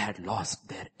 They had lost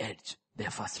their edge,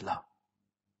 their first love.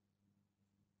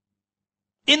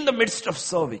 In the midst of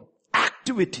serving,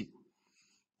 activity,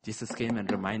 Jesus came and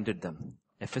reminded them,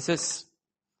 Ephesus,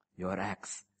 your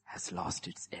axe has lost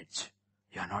its edge.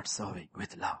 You are not serving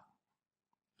with love.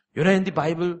 You know, in the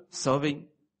Bible, serving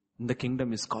in the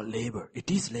kingdom is called labor.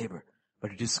 It is labor,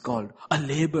 but it is called a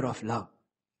labor of love.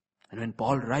 And when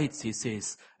Paul writes, he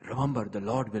says, remember, the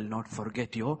Lord will not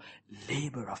forget your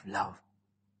labor of love.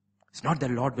 It's not that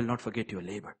the Lord will not forget your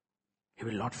labor. He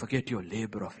will not forget your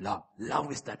labor of love.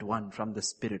 Love is that one from the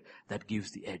Spirit that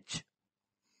gives the edge.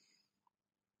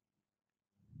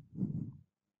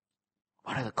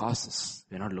 What are the causes?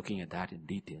 We're not looking at that in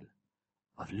detail.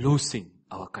 Of losing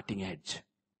our cutting edge.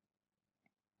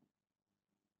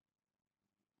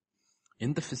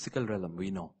 In the physical realm,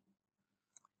 we know,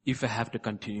 if I have to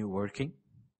continue working,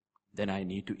 then I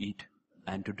need to eat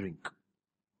and to drink.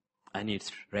 I need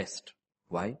rest.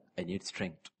 Why? I need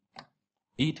strength.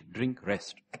 Eat, drink,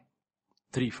 rest.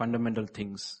 3 fundamental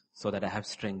things so that I have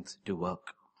strength to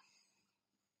work.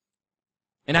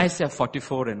 In Isaiah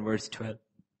 44 and verse 12,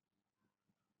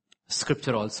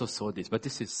 Scripture also saw this, but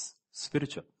this is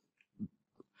spiritual.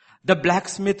 The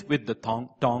blacksmith with the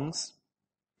tongs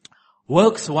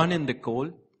works one in the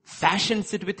coal,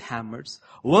 fashions it with hammers,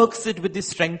 works it with the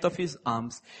strength of his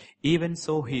arms. Even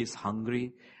so he is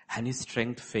hungry and his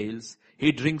strength fails.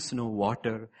 He drinks no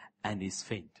water and is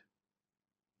faint.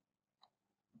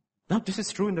 Now this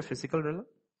is true in the physical realm.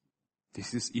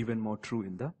 This is even more true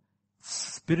in the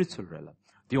spiritual realm.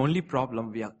 The only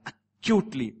problem, we are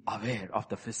acutely aware of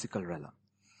the physical realm.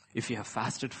 If you have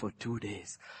fasted for 2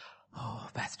 days, oh,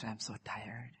 Pastor, I'm so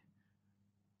tired.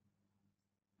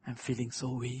 I'm feeling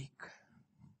so weak.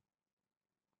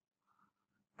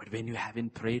 But when you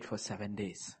haven't prayed for 7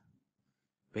 days,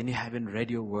 when you haven't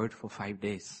read your word for 5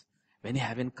 days, when you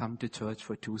haven't come to church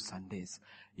for 2 Sundays,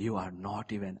 you are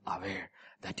not even aware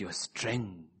that your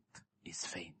strength is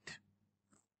faint.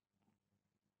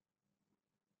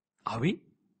 Are we?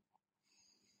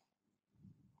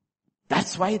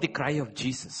 That's why the cry of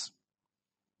Jesus.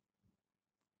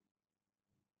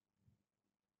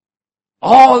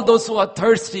 All those who are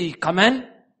thirsty, come and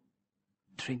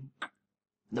drink.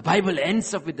 The Bible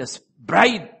ends up with the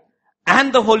bride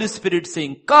and the Holy Spirit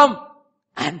saying, come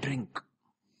and drink.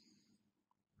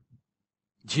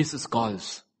 Jesus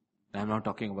calls. I'm not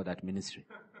talking about that ministry.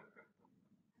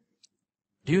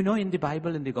 Do you know in the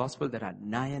Bible, in the gospel, there are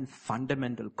 9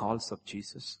 fundamental calls of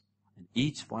Jesus. And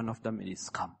each one of them is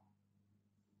come.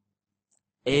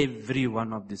 Every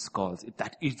one of these calls,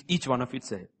 each one of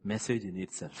it's a message in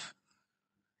itself.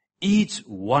 Each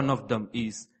one of them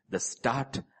is the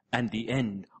start and the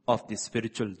end of the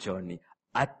spiritual journey.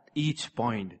 At each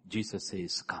point, Jesus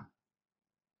says, come.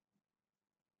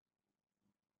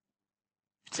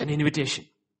 It's an invitation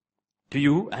to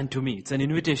you and to me. It's an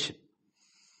invitation.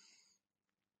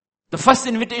 The first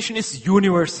invitation is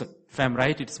universal. If I'm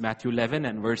right, it's Matthew 11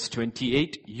 and verse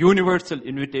 28. Universal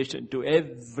invitation to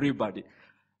everybody.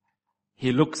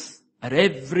 He looks at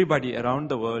everybody around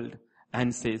the world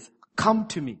and says, come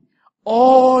to me,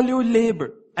 all you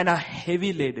labor and are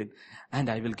heavy laden, and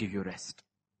I will give you rest.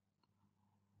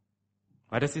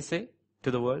 What does he say to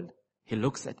the world? He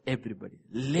looks at everybody,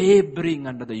 laboring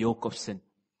under the yoke of sin,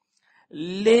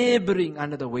 laboring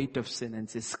under the weight of sin, and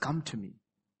says, come to me,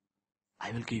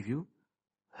 I will give you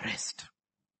rest.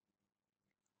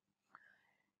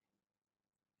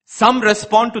 Some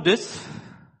respond to this,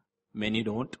 many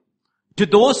don't. To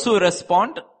those who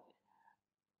respond,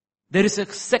 there is a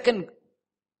second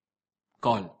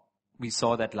call. We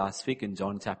saw that last week in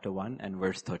John chapter 1 and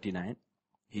verse 39.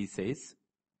 He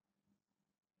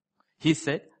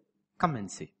said, come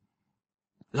and see.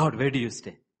 Lord, where do you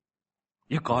stay?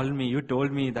 You called me, you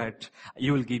told me that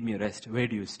you will give me rest. Where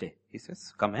do you stay? He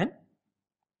says, come and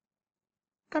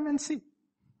see.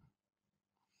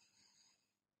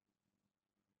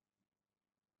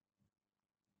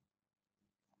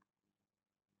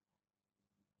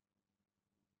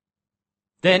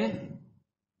 Then,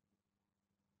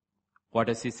 what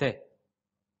does he say?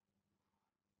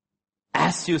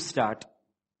 As you start,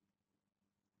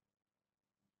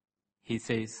 he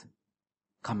says,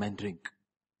 come and drink.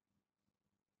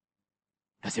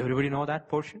 Does everybody know that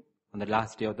portion? On the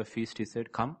last day of the feast, he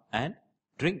said, come and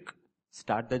drink.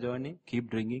 Start the journey,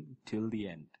 keep drinking till the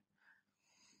end.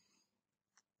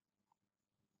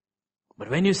 But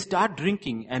when you start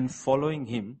drinking and following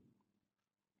him,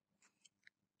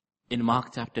 in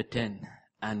Mark chapter 10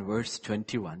 and verse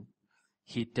 21,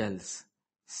 he tells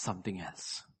something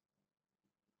else.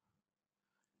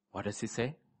 What does he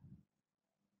say?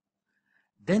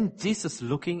 Then Jesus,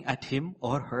 looking at him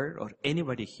or her or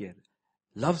anybody here,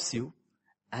 loves you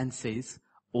and says,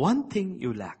 one thing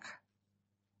you lack.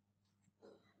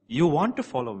 You want to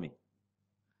follow me.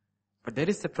 But there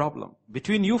is a problem.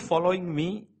 Between you following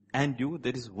me and you,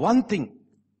 there is one thing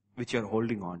which you are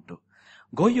holding on to.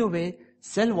 Go your way,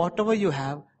 sell whatever you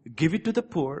have, give it to the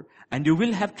poor, and you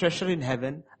will have treasure in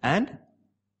heaven, and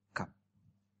come.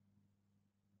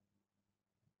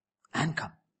 And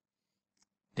come.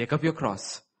 Take up your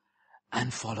cross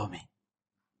and follow me.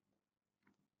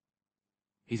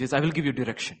 He says, I will give you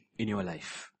direction in your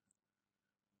life.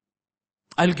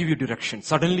 I'll give you direction.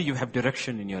 Suddenly you have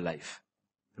direction in your life.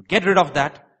 Get rid of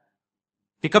that.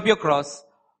 Pick up your cross.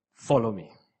 Follow me.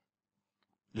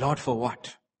 Lord, for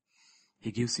what?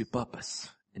 He gives you purpose.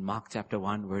 In Mark chapter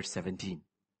 1 verse 17.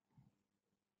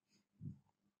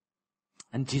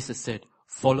 And Jesus said,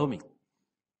 follow me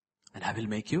and I will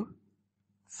make you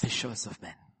fishers of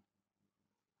men.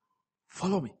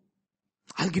 Follow me.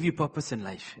 I'll give you purpose in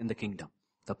life, in the kingdom.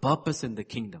 The purpose in the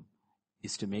kingdom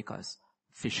is to make us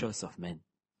fishers of men.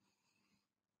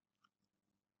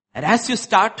 And as you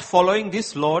start following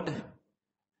this Lord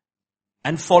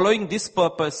and following this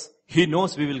purpose, He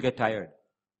knows we will get tired.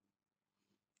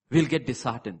 We'll get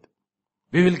disheartened.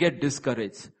 We will get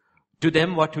discouraged. To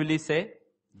them, what will He say?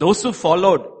 Those who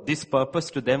followed this purpose,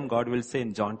 to them, God will say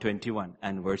in John 21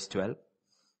 and verse 12.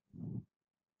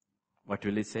 What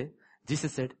will He say?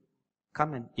 Jesus said,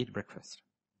 come and eat breakfast.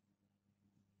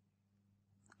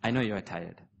 I know you are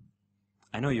tired.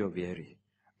 I know you're weary.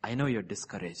 I know you're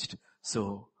discouraged.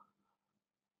 So,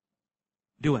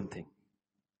 do one thing.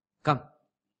 Come,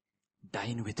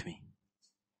 dine with me.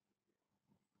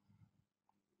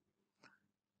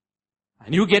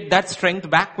 And you get that strength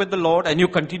back with the Lord and you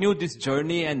continue this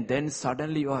journey, and then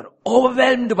suddenly you are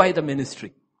overwhelmed by the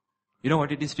ministry. You know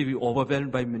what it is to be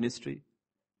overwhelmed by ministry?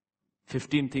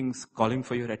 15 things calling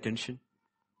for your attention.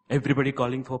 Everybody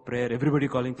calling for prayer. Everybody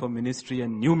calling for ministry,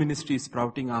 and new ministry is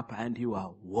sprouting up, and you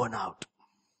are worn out.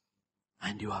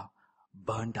 And you are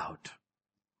burned out.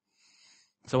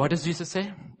 So what does Jesus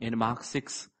say? In Mark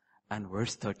 6 and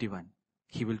verse 31,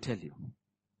 He will tell you,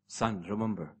 son,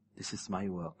 remember, this is my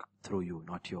work through you,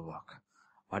 not your work.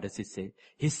 What does He say?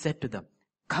 He said to them,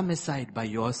 come aside by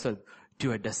yourself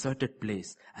to a deserted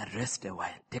place and rest a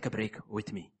while. Take a break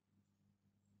with me.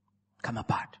 Come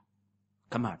apart.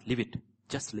 Come out. Leave it.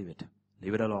 Just leave it.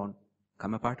 Leave it alone.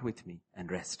 Come apart with me and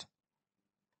rest.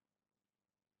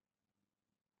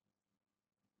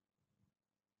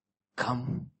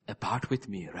 Come apart with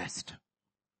me, rest.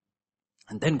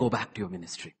 And then go back to your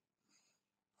ministry.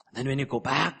 And then when you go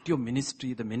back to your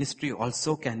ministry, the ministry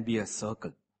also can be a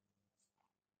circle.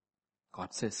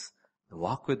 God says, the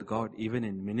walk with God, even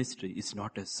in ministry, is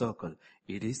not a circle.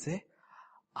 It is a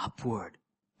upward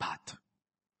path.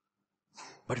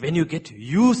 But when you get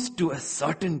used to a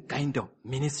certain kind of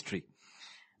ministry,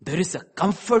 there is a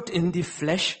comfort in the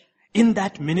flesh in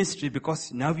that ministry,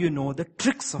 because now you know the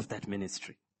tricks of that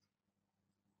ministry.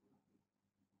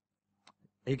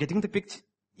 Are you getting the picture?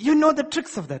 You know the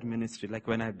tricks of that ministry. Like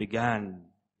when I began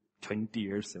 20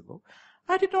 years ago,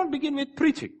 I did not begin with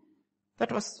preaching.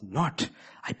 That was not.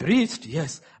 I preached,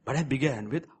 yes, but I began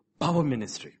with power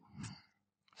ministry.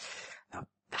 Now,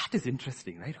 that is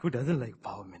interesting, right? Who doesn't like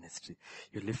power ministry?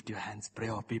 You lift your hands, pray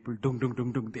for people, dung, dung,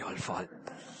 dung, dung, they all fall.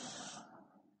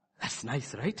 That's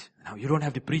nice, right? Now, you don't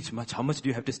have to preach much. How much do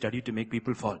you have to study to make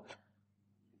people fall?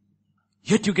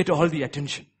 Yet you get all the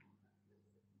attention.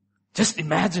 Just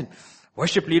imagine,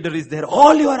 worship leader is there.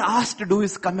 All you are asked to do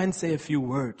is come and say a few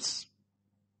words.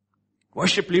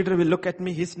 Worship leader will look at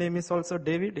me. His name is also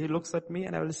David. He looks at me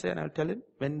and I will say, and I'll tell him,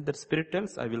 when the Spirit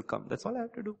tells, I will come. That's all I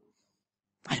have to do.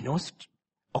 I know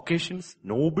occasions,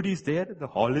 nobody is there, the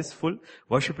hall is full.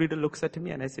 Worship leader looks at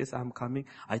me and I says, I'm coming.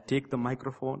 I take the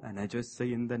microphone and I just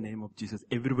say, in the name of Jesus,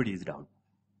 everybody is down.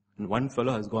 And one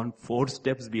fellow has gone 4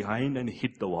 steps behind and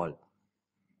hit the wall.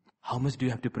 How much do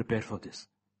you have to prepare for this?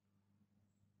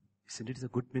 Isn't it a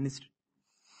good ministry?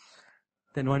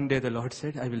 Then one day the Lord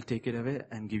said, I will take it away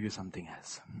and give you something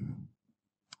else.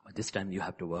 But this time you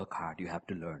have to work hard, you have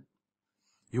to learn.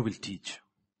 You will teach.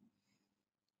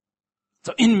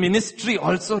 So in ministry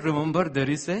also remember there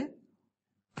is a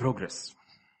progress.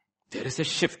 There is a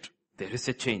shift. There is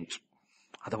a change.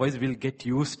 Otherwise we'll get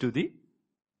used to the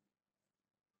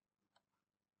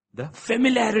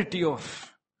familiarity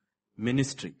of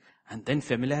ministry. And then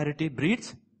familiarity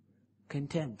breeds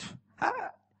contempt.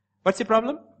 What's the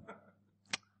problem?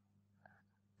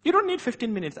 You don't need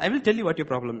 15 minutes. I will tell you what your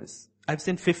problem is. I've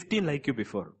seen 15 like you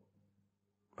before.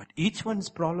 But each one's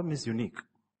problem is unique.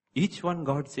 Each one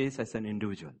God says as an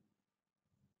individual.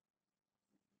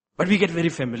 But we get very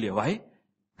familiar. Why?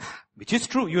 Which is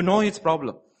true. You know his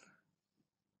problem.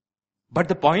 But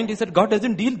the point is that God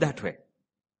doesn't deal that way.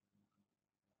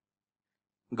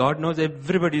 God knows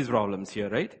everybody's problems here,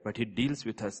 right? But he deals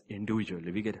with us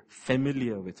individually. We get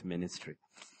familiar with ministry.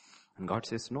 And God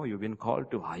says, no, you've been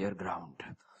called to higher ground.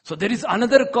 So there is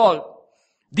another call.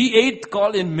 The 8th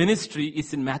call in ministry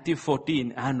is in Matthew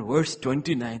 14 and verse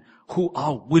 29, who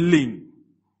are willing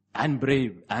and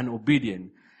brave and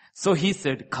obedient. So he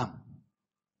said, come.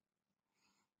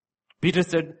 Peter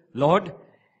said, Lord,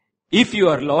 if you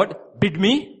are Lord, bid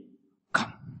me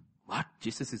come. What?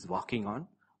 Jesus is walking on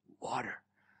water.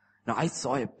 Now I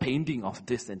saw a painting of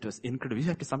this and it was incredible.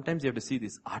 Sometimes you have to see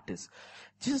these artists.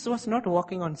 Jesus was not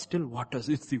walking on still waters,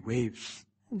 it's the waves.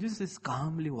 And Jesus is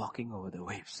calmly walking over the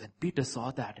waves. And Peter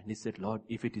saw that and he said, Lord,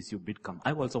 if it is you, bid come.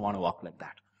 I also want to walk like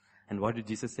that. And what did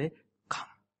Jesus say? Come.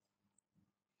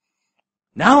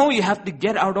 Now you have to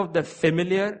get out of the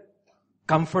familiar,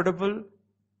 comfortable,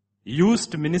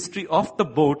 used ministry of the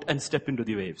boat and step into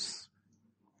the waves.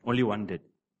 Only one did.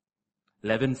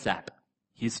 11 sat.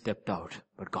 He stepped out.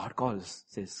 But God calls,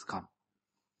 says, come.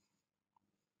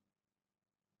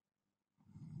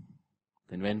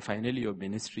 Then when finally your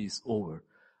ministry is over,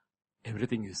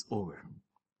 everything is over.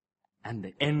 And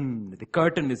the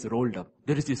curtain is rolled up.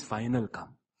 There is this final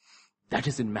come. That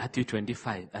is in Matthew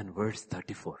 25 and verse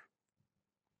 34.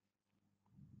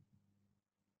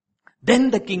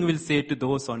 Then the king will say to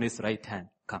those on his right hand,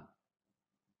 come.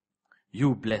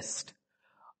 You blessed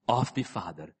of the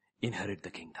Father, inherit the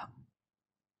kingdom.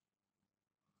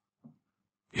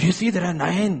 You see, there are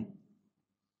 9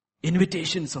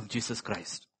 invitations of Jesus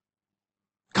Christ.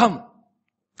 Come,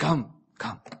 come,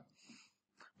 come.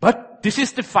 But this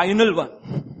is the final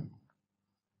one.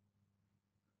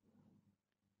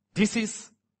 This is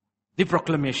the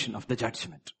proclamation of the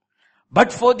judgment.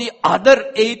 But for the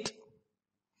other 8,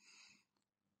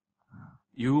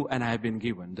 you and I have been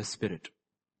given the Spirit.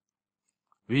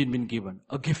 We've been given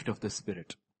a gift of the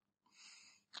Spirit.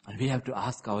 And we have to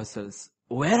ask ourselves,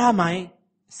 where am I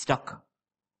stuck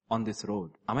on this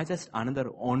road? Am I just another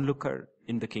onlooker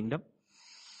in the kingdom?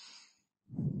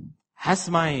 Has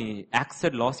my axe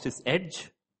lost its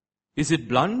edge? Is it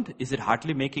blunt? Is it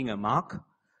hardly making a mark?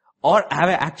 Or have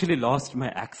I actually lost my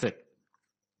axe?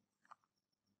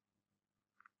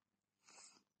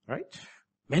 Right?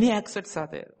 Many axes are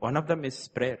there. One of them is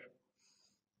prayer.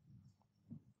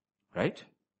 Right?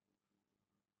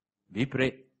 We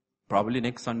pray. Probably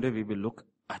next Sunday we will look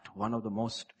at one of the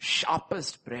most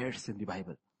sharpest prayers in the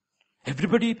Bible.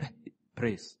 Everybody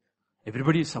prays.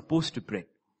 Everybody is supposed to pray.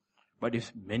 But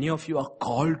if many of you are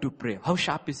called to pray, how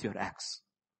sharp is your axe?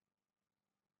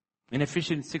 In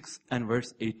Ephesians 6 and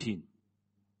verse 18.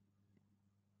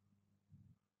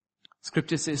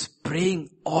 Scripture says, praying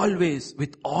always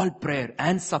with all prayer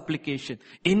and supplication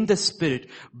in the Spirit,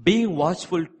 being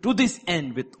watchful to this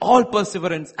end with all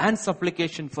perseverance and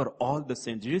supplication for all the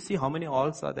saints. Do you see how many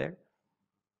alls are there?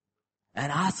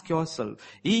 And ask yourself,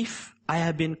 if I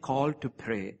have been called to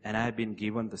pray and I have been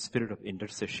given the spirit of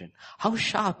intercession, how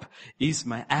sharp is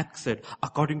my axe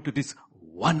according to this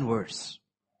one verse?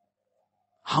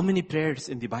 How many prayers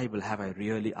in the Bible have I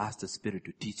really asked the Spirit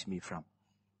to teach me from?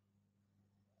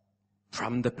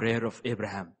 From the prayer of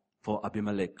Abraham for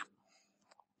Abimelech,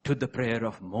 to the prayer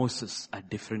of Moses at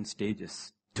different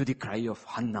stages, to the cry of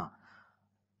Hannah.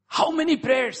 How many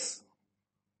prayers?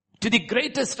 To the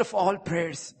greatest of all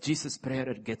prayers, Jesus' prayer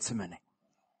at Gethsemane.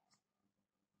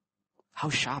 How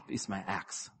sharp is my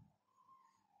axe?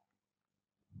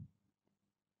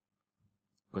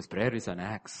 Because prayer is an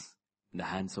axe in the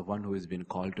hands of one who has been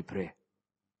called to pray.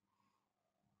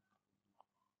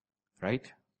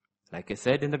 Right? Like I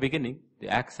said in the beginning, the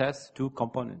axe has 2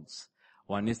 components.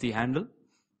 One is the handle,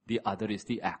 the other is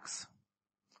the axe.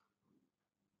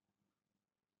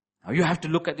 Now you have to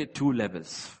look at it two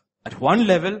levels. At one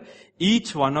level,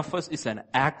 each one of us is an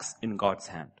axe in God's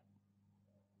hand.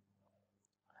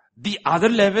 The other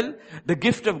level, the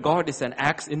gift of God is an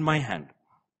axe in my hand.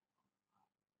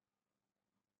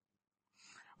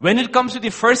 When it comes to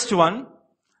the first one,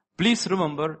 please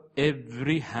remember,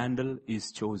 every handle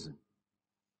is chosen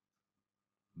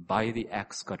by the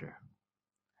axe cutter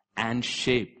and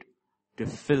shaped to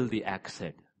fill the axe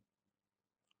head.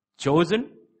 Chosen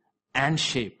and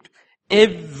shaped.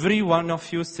 Every one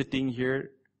of you sitting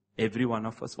here, every one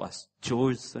of us was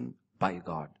chosen by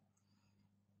God.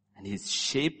 And He's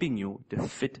shaping you to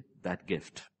fit that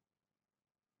gift,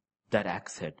 that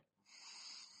axe head.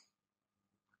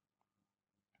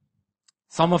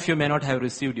 Some of you may not have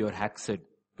received your axe head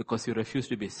because you refuse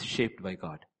to be shaped by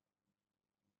God.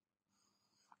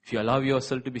 If you allow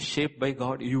yourself to be shaped by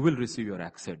God, you will receive your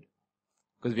axe head.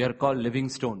 Because we are called living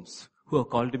stones, who are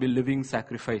called to be living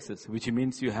sacrifices, which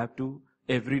means you have to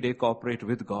every day cooperate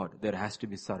with God. There has to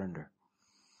be surrender.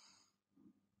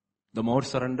 The more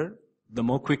surrender, the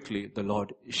more quickly the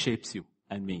Lord shapes you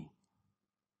and me.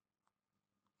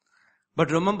 But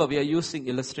remember, we are using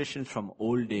illustrations from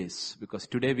old days, because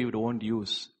today we won't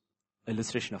use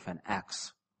illustration of an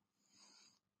axe.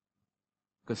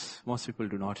 Because most people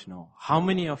do not know. How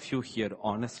many of you here,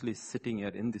 honestly sitting here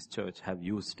in this church, have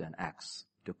used an axe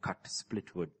to cut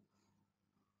split wood?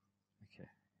 Okay.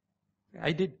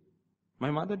 I did. My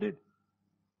mother did.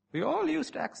 We all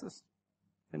used axes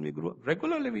when we grew up.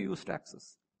 Regularly we used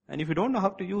axes. And if you don't know how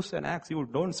to use an axe, you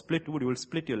don't split wood, you will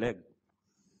split your leg.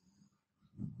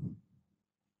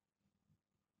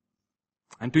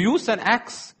 And to use an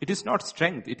axe, it is not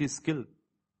strength, it is skill.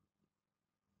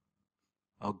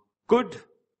 A good,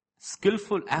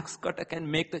 skillful axe cutter can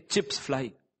make the chips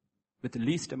fly with the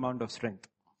least amount of strength.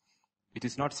 It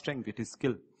is not strength, it is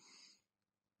skill.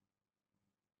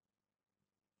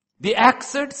 The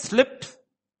axe head slipped,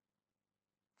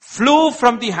 flew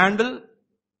from the handle,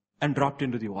 and dropped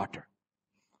into the water.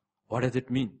 What does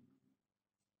it mean?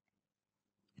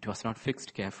 It was not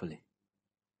fixed carefully.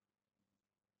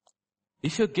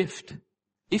 If your gift,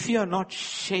 if you are not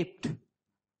shaped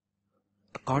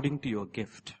according to your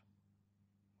gift,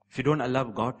 if you don't allow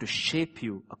God to shape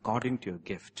you according to your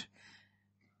gift,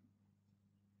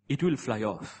 it will fly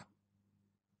off.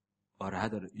 Or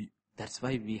rather, that's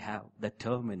why we have the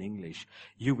term in English,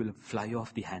 you will fly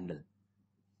off the handle.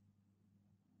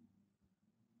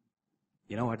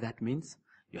 You know what that means?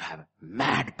 You have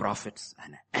mad prophets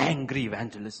and angry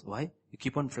evangelists. Why? You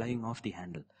keep on flying off the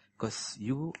handle. Because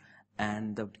you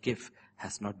and the gift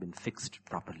has not been fixed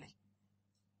properly.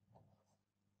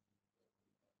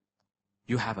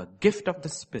 You have a gift of the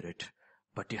Spirit,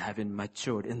 but you haven't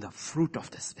matured in the fruit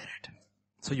of the Spirit.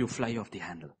 So you fly off the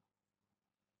handle.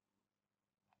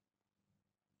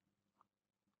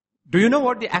 Do you know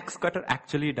what the axe cutter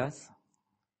actually does?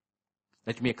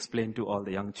 Let me explain to all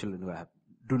the young children who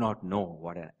do not know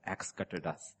what an axe cutter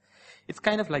does. It's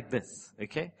kind of like this,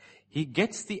 okay? He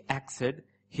gets the axe head,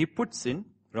 he puts in,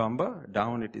 remember,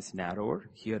 down it is narrower,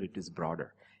 here it is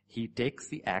broader. He takes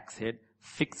the axe head,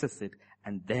 fixes it,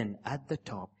 and then at the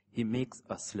top, he makes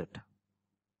a slit.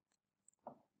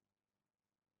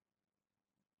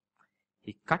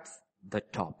 He cuts the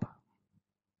top.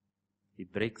 He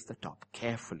breaks the top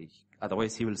carefully.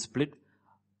 Otherwise, he will split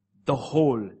the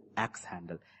whole axe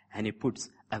handle, and he puts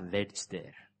a wedge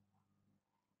there.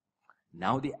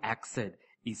 Now the axe head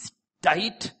is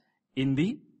tight in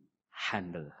the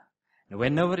handle. And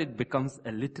whenever it becomes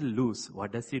a little loose,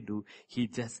 what does he do? He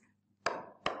just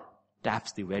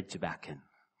taps the wedge back in.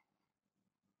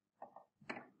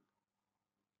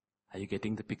 Are you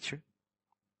getting the picture?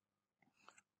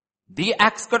 The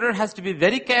axe cutter has to be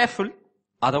very careful,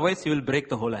 otherwise he will break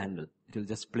the whole handle. It will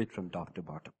just split from top to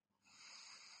bottom.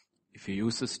 If he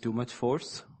uses too much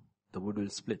force, the wood will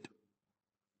split.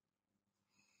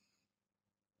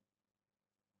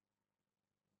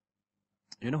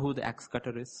 You know who the axe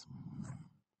cutter is?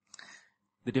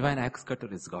 The divine axe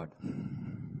cutter is God.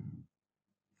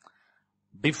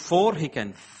 Before he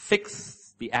can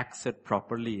fix the axe head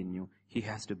properly in you, he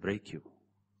has to break you.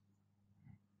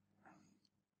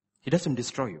 He doesn't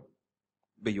destroy you,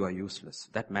 but you are useless.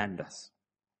 That man does.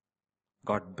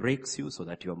 God breaks you so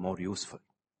that you are more useful.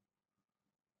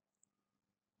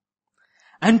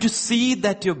 And to see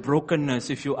that your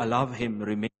brokenness, if you allow him,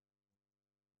 remain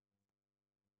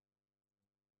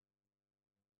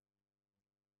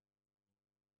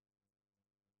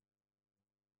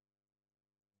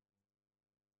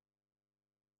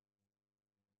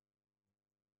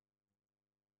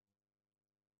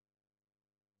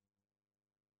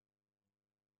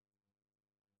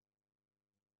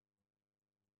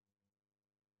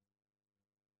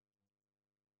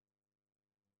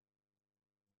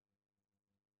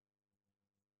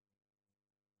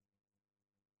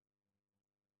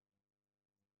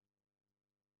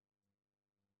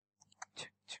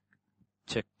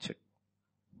Check, check.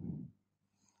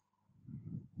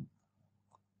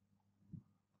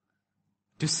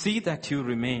 To see that you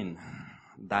remain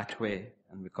that way,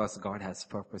 and because God has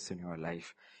purpose in your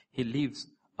life, He leaves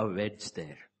a wedge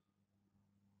there.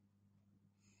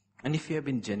 And if you have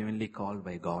been genuinely called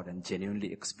by God and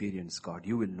genuinely experienced God,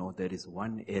 you will know there is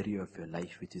one area of your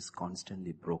life which is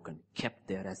constantly broken, kept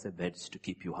there as a wedge to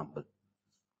keep you humble.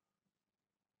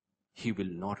 He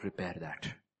will not repair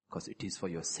that because it is for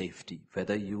your safety.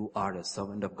 Whether you are a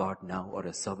servant of God now or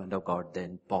a servant of God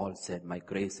then, Paul said, my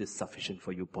grace is sufficient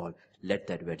for you, Paul. Let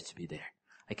that wedge be there.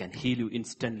 I can heal you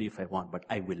instantly if I want, but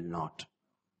I will not.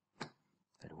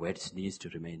 That wedge needs to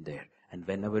remain there. And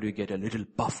whenever you get a little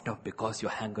puffed up because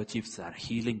your handkerchiefs are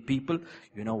healing people,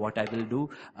 you know what I will do?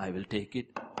 I will take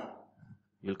it.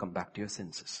 You'll come back to your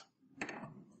senses.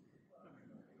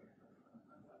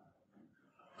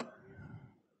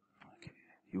 Okay.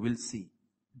 You will see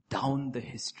down the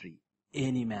history,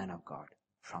 any man of God,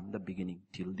 from the beginning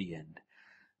till the end,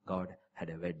 God had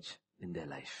a wedge in their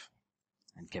life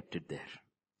and kept it there.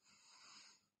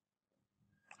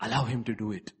 Allow Him to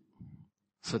do it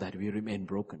so that we remain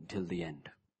broken till the end.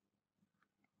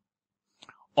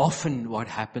 Often what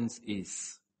happens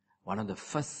is, one of the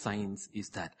first signs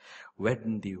is that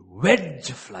when the wedge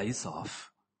flies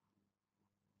off,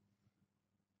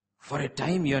 for a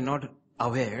time you are not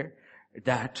aware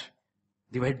that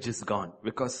the wedge is gone.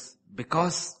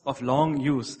 Because of long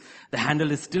use, the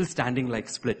handle is still standing like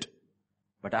split.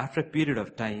 But after a period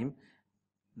of time,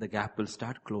 the gap will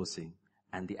start closing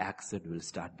and the axle will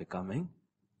start becoming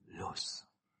loose.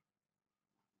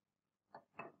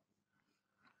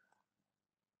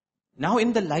 Now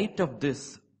in the light of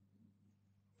this,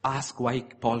 ask why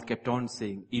Paul kept on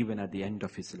saying, even at the end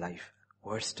of his life,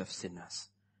 worst of sinners,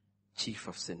 chief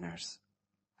of sinners.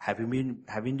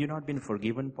 Haven't you not been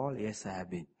forgiven, Paul? Yes, I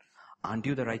have been. Aren't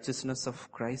you the righteousness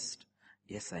of Christ?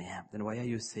 Yes, I am. Then why are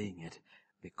you saying it?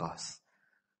 Because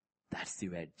that's the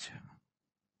wedge.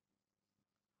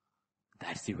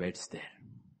 That's the wedge there.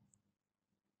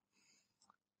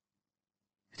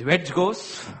 The wedge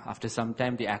goes, after some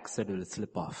time the axle will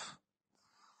slip off.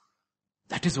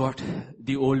 That is what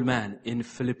the old man in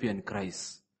Philippians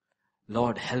cries.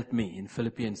 Lord, help me. In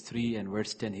Philippians 3 and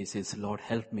verse 10 he says, Lord,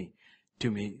 help me to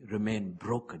remain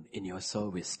broken in your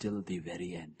service till the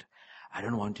very end. I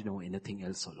don't want to know anything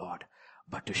else, O Lord,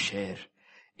 but to share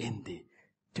in the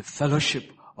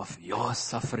fellowship of your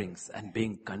sufferings and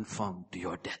being conformed to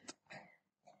your death.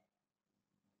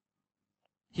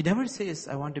 He never says,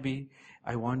 I want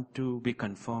to be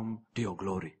conformed to your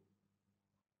glory.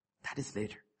 That is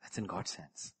later. That's in God's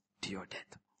hands. To your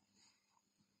death.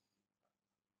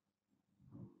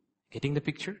 Getting the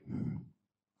picture?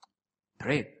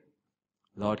 Pray.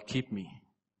 Lord, keep me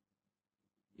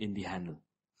in the handle.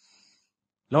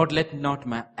 Lord, let not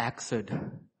my axe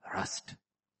rust.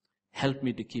 Help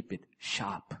me to keep it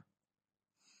sharp.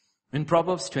 In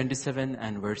Proverbs 27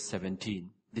 and verse 17,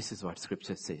 this is what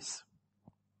Scripture says.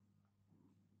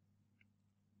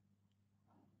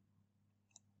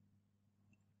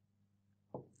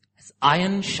 As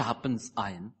iron sharpens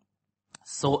iron,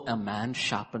 so a man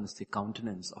sharpens the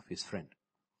countenance of his friend.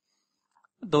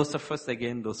 Those of us,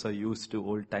 again, those are used to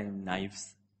old-time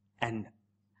knives and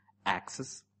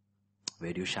axes.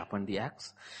 Where do you sharpen the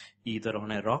axe? Either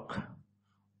on a rock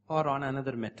or on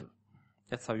another metal.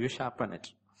 That's how you sharpen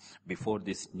it. Before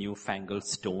these newfangled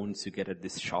stones you get at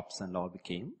these shops and all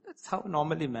became, that's how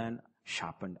normally man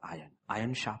sharpened iron.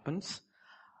 Iron sharpens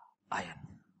iron.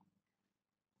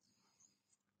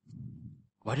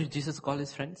 What did Jesus call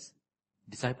his friends?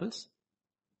 Disciples?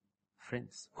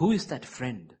 Friends. Who is that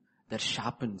friend that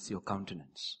sharpens your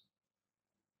countenance?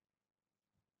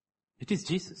 It is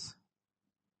Jesus.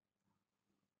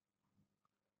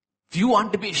 If you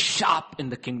want to be sharp in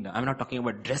the kingdom, I'm not talking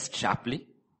about dressed sharply.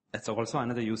 That's also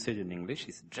another usage in English.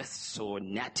 He's dressed so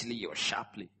nattily or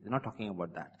sharply. He's not talking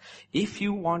about that. If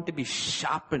you want to be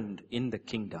sharpened in the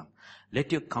kingdom,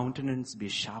 let your countenance be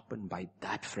sharpened by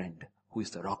that friend who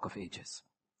is the Rock of Ages.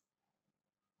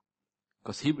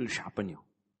 Because he will sharpen you.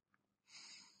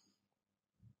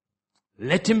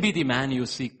 Let him be the man you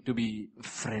seek to be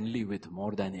friendly with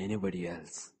more than anybody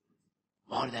else.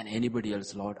 More than anybody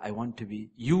else, Lord, I want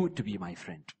you to be my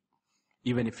friend.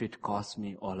 Even if it costs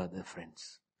me all other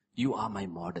friends. You are my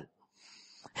model.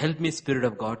 Help me, Spirit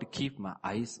of God, to keep my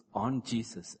eyes on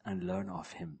Jesus and learn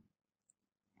of him.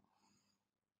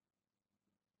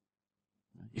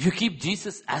 If you keep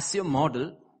Jesus as your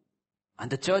model, and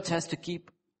the church has to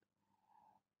keep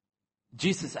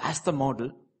Jesus as the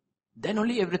model, then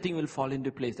only everything will fall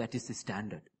into place. That is the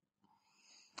standard.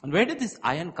 And where did this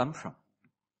iron come from?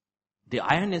 The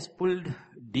iron is pulled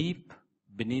deep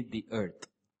beneath the earth,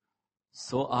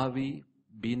 so are we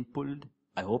being pulled,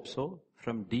 I hope so,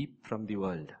 from deep from the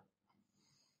world.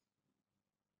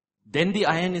 Then the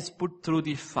iron is put through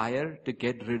the fire to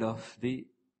get rid of the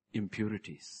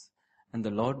impurities. And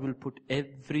the Lord will put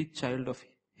every child of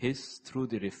His through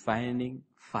the refining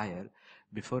fire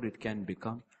before it can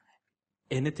become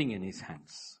anything in His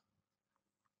hands.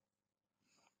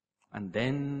 And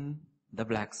then the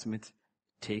blacksmith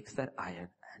takes that iron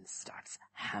and starts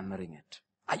hammering it.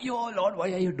 Oh Lord,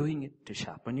 why are you doing it? To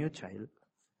sharpen your child.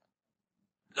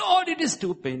 Lord, it is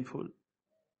too painful.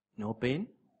 No pain?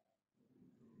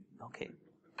 Okay.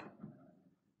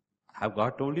 Have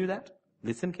God told you that?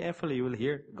 Listen carefully, you will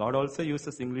hear. God also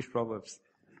uses English proverbs.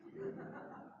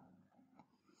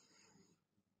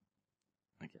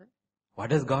 Okay.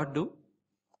 What does God do?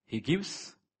 He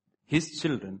gives His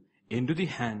children into the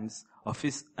hands of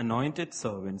His anointed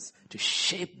servants to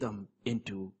shape them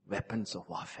into weapons of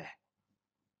warfare.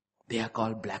 They are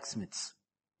called blacksmiths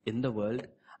in the world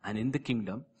and in the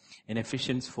kingdom. In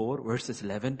Ephesians 4 verses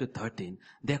 11 to 13,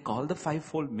 they are called the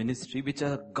fivefold ministry, which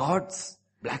are God's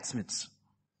blacksmiths.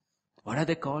 What are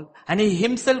they called? And He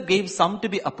Himself gave some to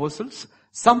be apostles,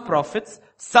 some prophets,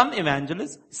 some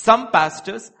evangelists, some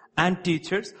pastors and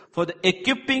teachers for the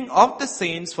equipping of the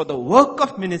saints, for the work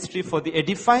of ministry, for the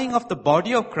edifying of the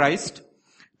body of Christ,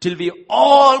 till we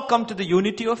all come to the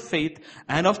unity of faith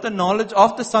and of the knowledge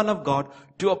of the Son of God,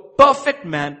 to a perfect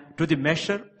man, to the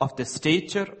measure of the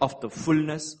stature of the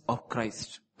fullness of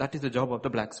Christ. That is the job of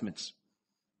the blacksmiths.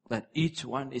 That each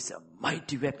one is a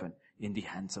mighty weapon in the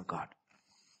hands of God.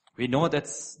 We know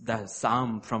that's the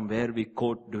psalm from where we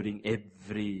quote during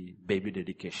every baby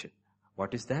dedication.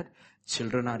 What is that?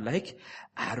 Children are like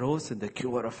arrows in the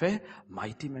quiver of a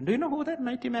mighty man. Do you know who that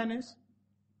mighty man is?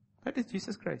 That is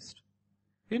Jesus Christ.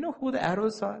 You know who the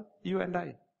arrows are? You and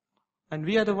I. And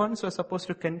we are the ones who are supposed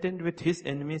to contend with His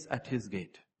enemies at His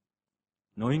gate.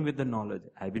 Knowing with the knowledge,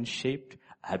 I've been shaped,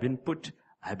 I've been put,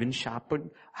 I've been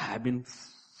sharpened, I've been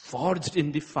forged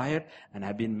in the fire, and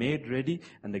I've been made ready,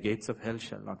 and the gates of hell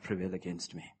shall not prevail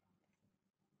against me.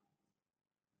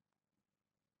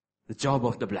 The job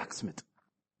of the blacksmith.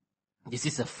 This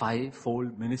is a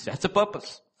fivefold ministry. That's the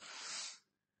purpose.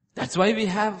 That's why we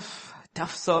have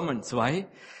tough sermons. Why?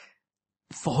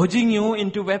 Forging you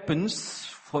into weapons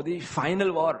for the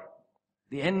final war.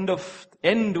 The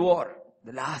end war.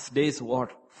 The last day's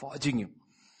war. Forging you.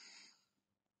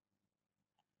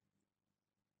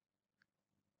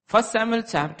 1 Samuel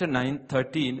chapter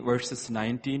 13 verses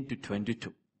 19 to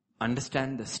 22.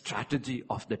 Understand the strategy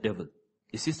of the devil.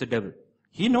 This is the devil.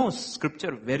 He knows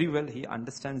scripture very well. He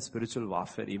understands spiritual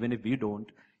warfare. Even if we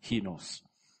don't, he knows.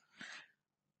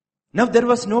 Now there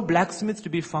was no blacksmith to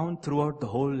be found throughout the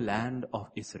whole land of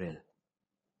Israel.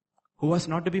 Who was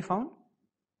not to be found?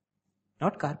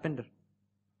 Not carpenter,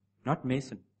 not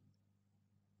mason,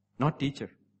 not teacher,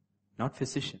 not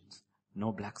physicians,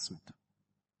 no blacksmith.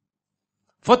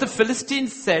 For the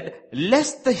Philistines said,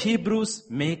 lest the Hebrews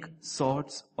make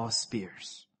swords or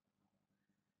spears.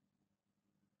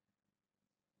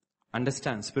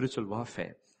 Understand spiritual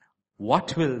warfare.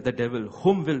 What will the devil,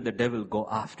 whom will the devil go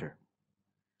after?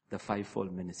 The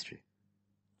fivefold ministry.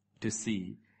 To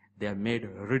see they are made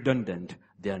redundant.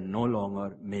 They are no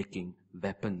longer making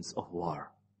weapons of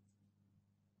war.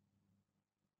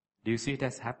 Do you see it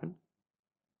has happened?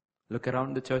 Look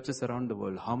around the churches around the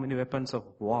world. How many weapons of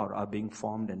war are being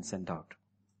formed and sent out?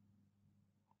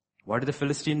 What did the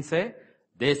Philistines say?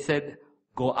 They said,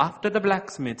 go after the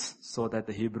blacksmiths so that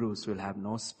the Hebrews will have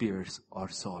no spears or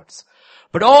swords.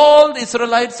 But all the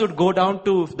Israelites would go down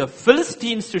to the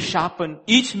Philistines to sharpen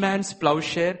each man's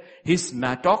plowshare, his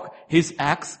mattock, his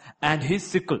axe, and his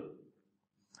sickle.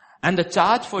 And the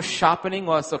charge for sharpening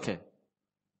was, the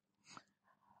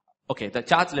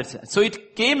charge, let's say. So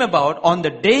it came about on the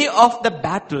day of the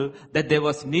battle that there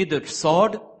was neither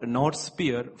sword nor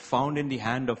spear found in the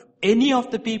hand of any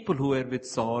of the people who were with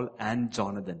Saul and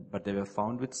Jonathan. But they were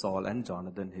found with Saul and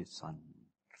Jonathan, his son.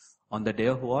 On the day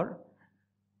of war,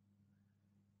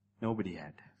 nobody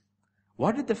had.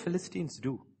 What did the Philistines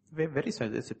do? Very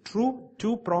simple. It's a true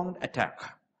two-pronged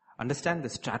attack. Understand the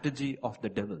strategy of the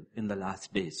devil in the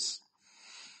last days.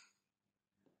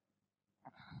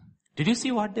 Did you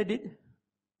see what they did?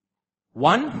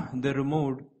 One, they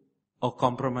removed or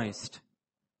compromised.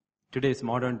 Today's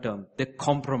modern term, they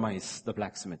compromise the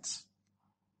blacksmiths.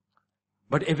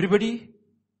 But everybody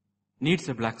needs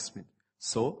a blacksmith.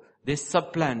 So they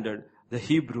supplanted the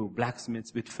Hebrew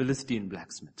blacksmiths with Philistine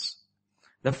blacksmiths.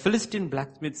 The Philistine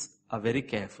blacksmiths are very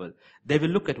careful. They will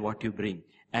look at what you bring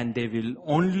and they will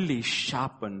only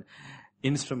sharpen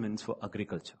instruments for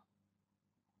agriculture.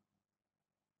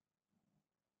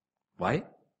 Why?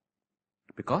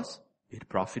 Because it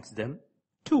profits them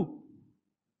too.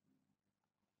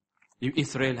 If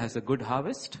Israel has a good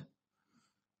harvest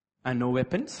and no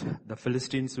weapons, the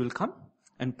Philistines will come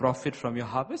and profit from your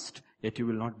harvest, yet you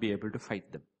will not be able to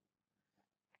fight them.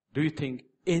 Do you think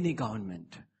any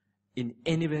government in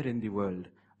anywhere in the world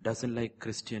doesn't like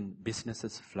Christian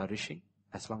businesses flourishing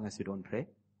as long as you don't pray?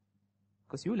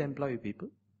 Because you will employ people.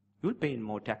 You will pay in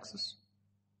more taxes.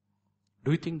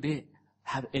 Do you think they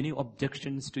have any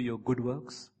objections to your good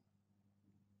works?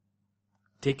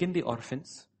 Take in the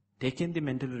orphans, take in the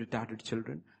mentally retarded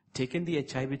children, take in the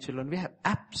HIV children. We have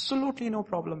absolutely no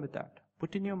problem with that.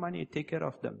 Put in your money, take care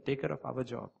of them, take care of our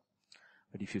job.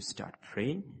 But if you start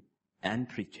praying and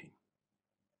preaching,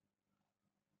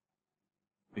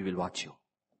 we will watch you.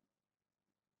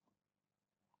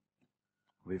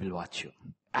 We will watch you.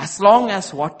 As long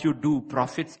as what you do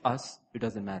profits us, it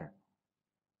doesn't matter.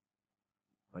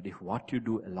 But if what you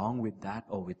do along with that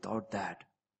or without that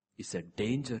is a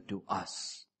danger to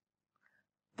us,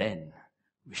 then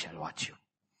we shall watch you.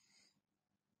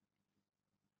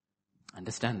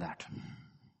 Understand that.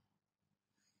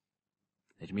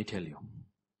 Let me tell you.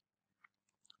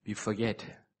 We forget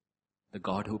the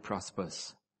God who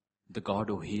prospers, the God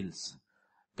who heals,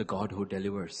 the God who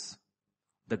delivers,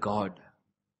 the God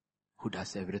who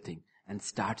does everything, and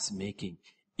starts making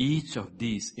each of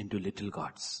these into little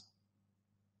gods.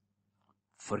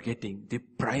 Forgetting the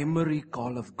primary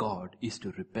call of God is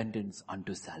to repentance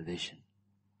unto salvation.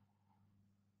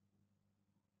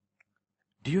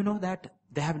 Do you know that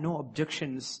they have no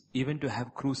objections even to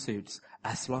have crusades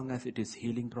as long as it is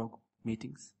healing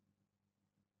meetings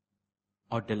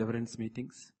or deliverance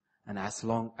meetings, and as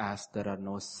long as there are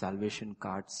no salvation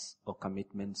cards or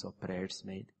commitments or prayers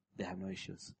made, they have no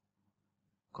issues.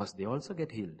 Because they also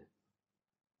get healed.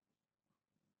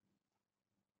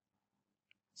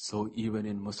 So even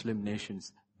in Muslim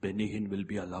nations, Benny Hinn will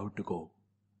be allowed to go.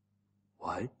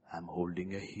 Why? I'm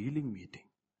holding a healing meeting.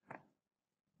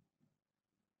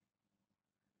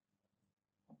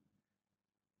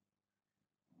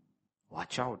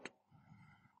 Watch out.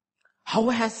 How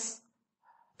has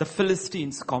the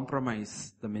Philistines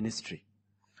compromised the ministry?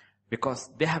 Because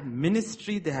they have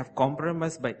ministry, they have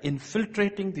compromised by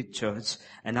infiltrating the church,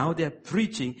 and now they are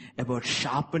preaching about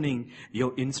sharpening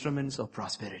your instruments of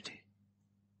prosperity.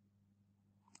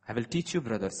 I will teach you,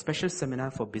 brother, special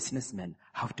seminar for businessmen,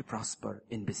 how to prosper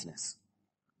in business.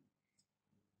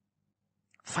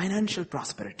 Financial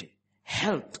prosperity,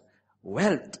 health,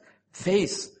 wealth,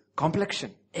 face,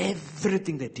 complexion,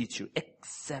 everything they teach you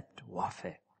except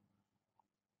warfare.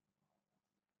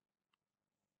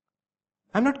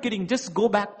 I'm not kidding. Just go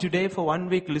back today for 1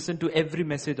 week, listen to every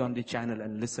message on the channel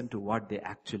and listen to what they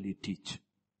actually teach.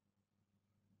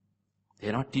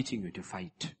 They're not teaching you to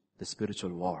fight the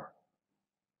spiritual war.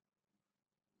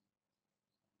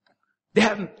 They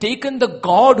have taken the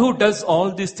God who does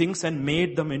all these things and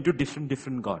made them into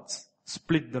different gods.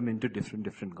 Split them into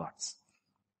different gods.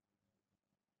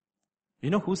 You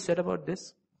know who said about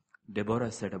this?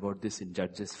 Deborah said about this in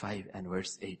Judges 5 and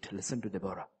verse 8. Listen to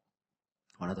Deborah,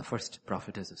 one of the first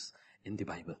prophetesses in the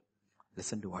Bible.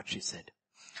 Listen to what she said.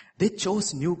 They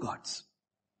chose new gods.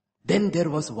 Then there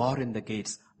was war in the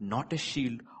gates. Not a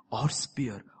shield or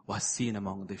spear was seen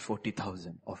among the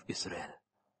 40,000 of Israel.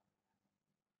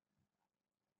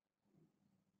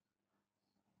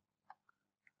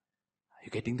 Are you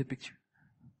getting the picture?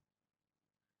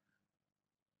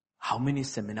 How many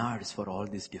seminars for all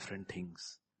these different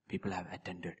things people have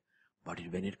attended, but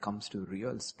when it comes to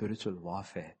real spiritual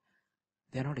warfare,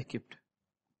 they're not equipped.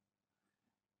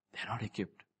 They're not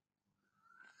equipped.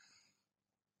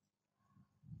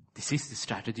 This is the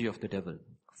strategy of the devil.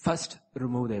 First,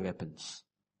 remove their weapons.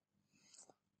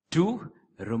 2,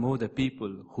 remove the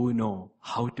people who know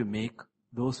how to make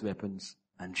those weapons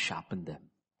and sharpen them.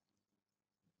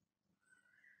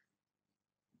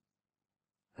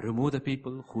 Remove the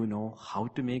people who know how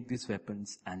to make these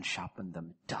weapons and sharpen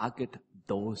them. Target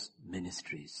those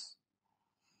ministries.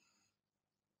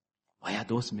 Why are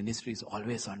those ministries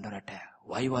always under attack?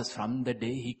 Why was from the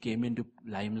day he came into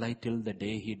limelight till the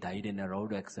day he died in a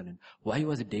road accident? Why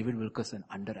was David Wilkerson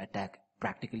under attack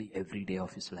practically every day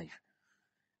of his life?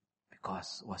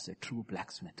 Because was a true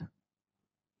blacksmith,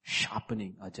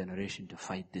 sharpening a generation to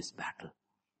fight this battle.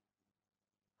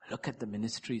 Look at the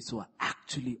ministries who are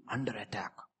actually under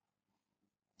attack.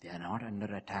 They are not under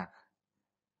attack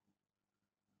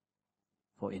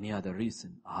for any other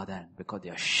reason other than because they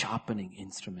are sharpening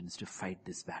instruments to fight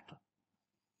this battle.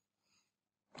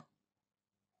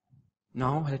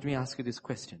 Now, let me ask you this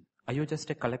question. Are you just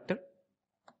a collector?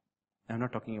 I'm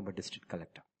not talking about district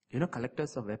collector. You know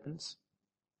collectors of weapons?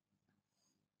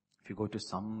 If you go to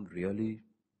some really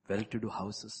well-to-do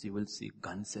houses, you will see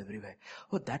guns everywhere.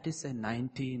 Oh, that is a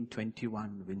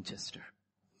 1921 Winchester.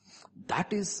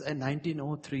 That is a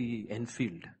 1903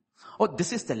 Enfield. Oh,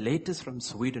 this is the latest from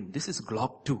Sweden. This is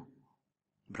Glock 2.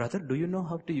 Brother, do you know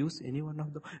how to use any one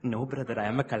of them? No, brother, I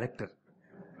am a collector.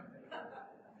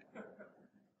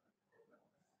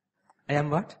 I am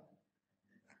what?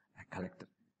 A collector.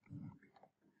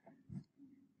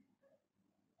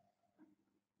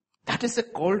 That is a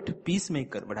call to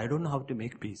peacemaker, but I don't know how to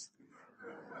make peace.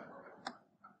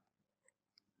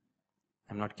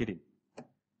 I'm not kidding.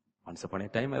 Once upon a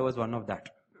time, I was one of that.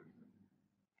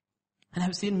 And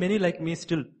I've seen many like me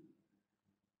still.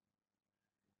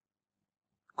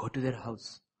 Go to their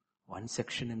house. One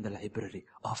section in the library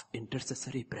of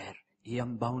intercessory prayer.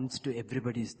 EM bounds to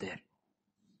everybody is there.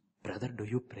 Brother, do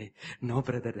you pray? No,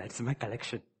 brother, that's my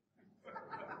collection.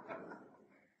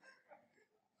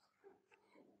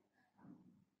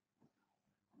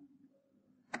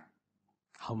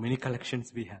 How many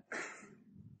collections we have?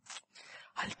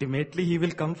 Ultimately, he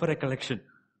will come for a collection.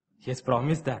 He has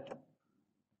promised that.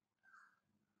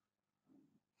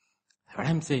 What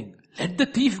I'm saying, let the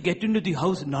thief get into the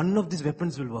house, none of these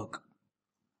weapons will work.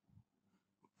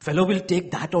 Fellow will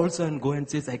take that also and go and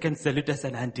says, I can sell it as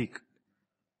an antique.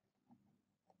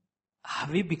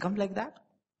 Have we become like that?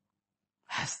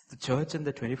 Has the church in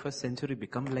the 21st century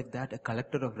become like that, a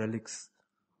collector of relics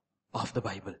of the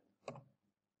Bible?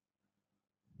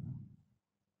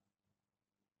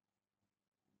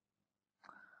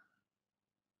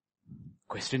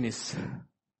 Question is,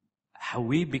 have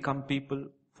we become people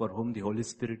for whom the Holy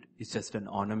Spirit is just an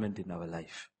ornament in our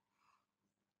life?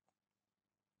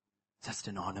 Just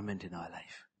an ornament in our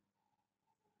life.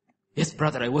 Yes,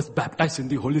 brother, I was baptized in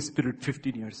the Holy Spirit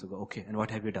 15 years ago. Okay, and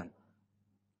what have you done?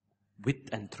 With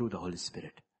and through the Holy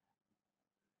Spirit.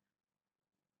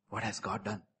 What has God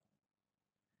done?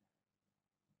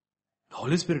 The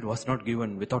Holy Spirit was not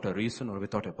given without a reason or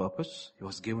without a purpose. He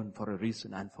was given for a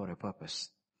reason and for a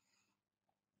purpose.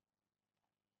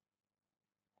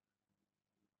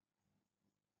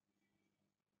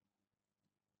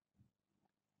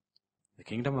 The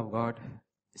kingdom of God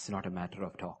is not a matter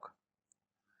of talk.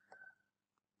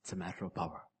 It's a matter of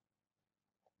power.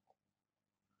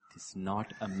 It's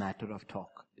not a matter of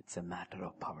talk. It's a matter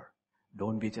of power.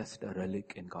 Don't be just a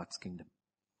relic in God's kingdom.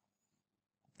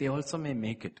 They also may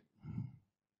make it.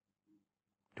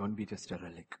 Don't be just a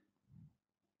relic.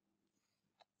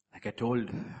 Like I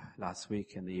told last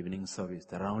week in the evening service,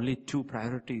 there are only two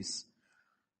priorities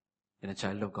in a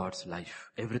child of God's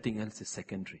life. Everything else is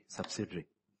secondary, subsidiary.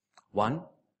 One,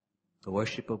 the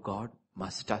worship of God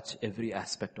must touch every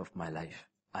aspect of my life.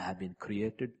 I have been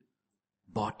created,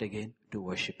 bought again to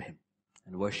worship Him.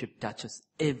 And worship touches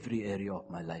every area of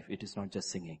my life. It is not just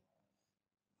singing.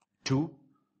 Two,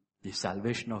 the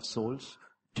salvation of souls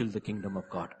till the kingdom of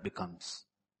God becomes.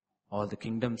 All the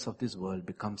kingdoms of this world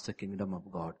becomes the kingdom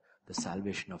of God. The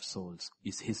salvation of souls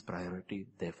is His priority,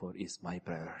 therefore is my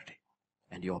priority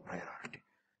and your priority.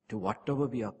 To whatever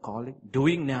we are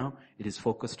doing now, it is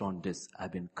focused on this.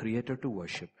 I've been created to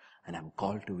worship and I'm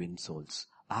called to win souls.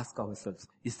 Ask ourselves,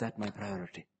 is that my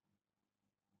priority?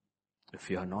 If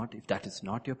that is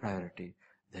not your priority,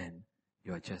 then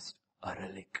you are just a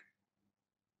relic.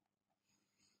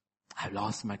 I've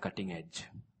lost my cutting edge.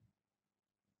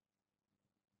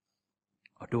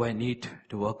 Or do I need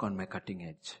to work on my cutting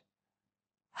edge?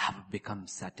 Have I become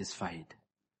satisfied?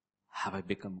 Have I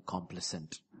become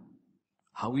complacent?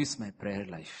 How is my prayer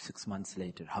life 6 months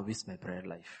later? How is my prayer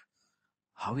life?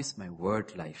 How is my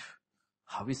word life?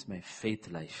 How is my faith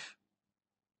life?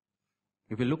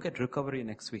 We will look at recovery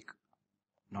next week,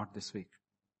 not this week.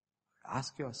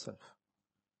 Ask yourself,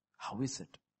 how is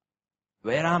it?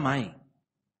 Where am I?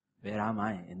 Where am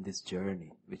I in this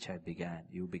journey which I began,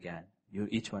 you began?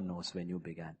 Each one knows when you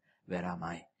began. Where am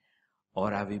I?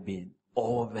 Or have we been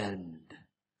overwhelmed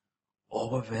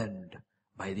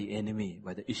by the enemy,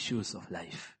 by the issues of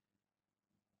life?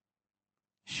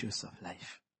 Issues of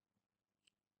life.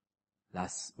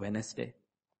 Last Wednesday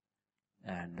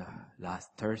and last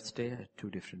Thursday at 2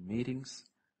 different meetings,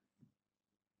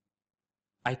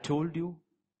 I told you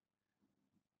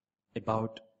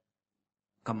about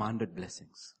commanded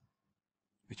blessings,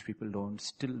 which people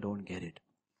still don't get it.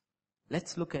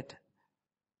 Let's look at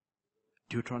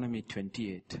Deuteronomy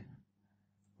 28,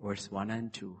 verse 1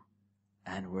 and 2,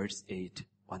 and verse 8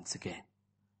 once again.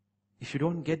 If you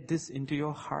don't get this into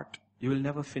your heart, you will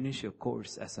never finish your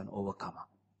course as an overcomer.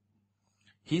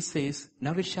 He says,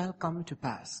 now it shall come to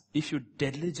pass, if you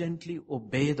diligently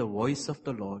obey the voice of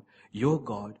the Lord, your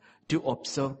God, to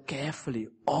observe carefully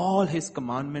all his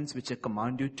commandments which I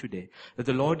command you today, that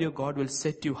the Lord your God will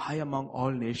set you high among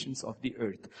all nations of the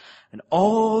earth. And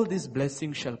all these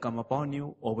blessings shall come upon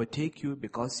you, overtake you,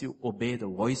 because you obey the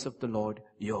voice of the Lord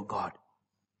your God.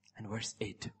 And verse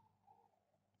 8.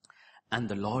 And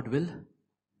the Lord will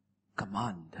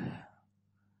command.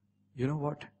 You know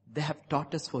what? They have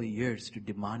taught us for years to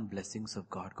demand blessings of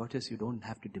God. God says, you don't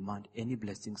have to demand any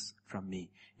blessings from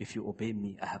me. If you obey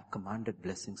me, I have commanded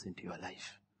blessings into your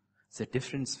life. It's a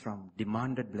difference from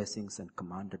demanded blessings and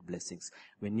commanded blessings.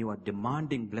 When you are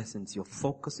demanding blessings, your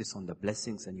focus is on the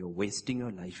blessings and you're wasting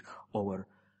your life over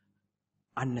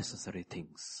unnecessary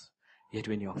things. Yet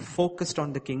when you are focused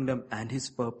on the kingdom and his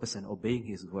purpose and obeying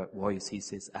his voice, he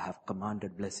says, I have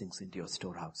commanded blessings into your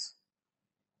storehouse.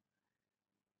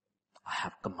 I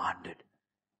have commanded.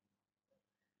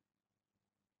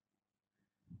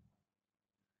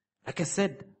 Like I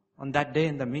said on that day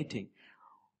in the meeting,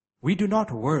 we do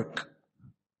not work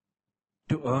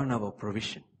to earn our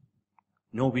provision.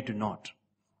 No, we do not.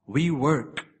 We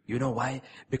work. You know why?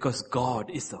 Because God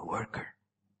is the worker.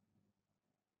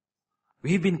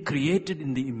 We've been created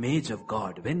in the image of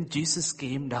God. When Jesus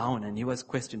came down and he was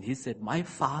questioned, he said, my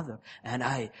Father and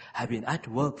I have been at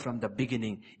work from the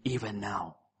beginning, even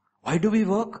now. Why do we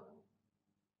work?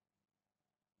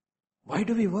 Why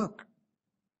do we work?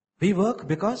 We work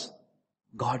because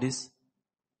God is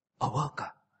a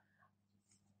worker.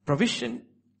 Provision,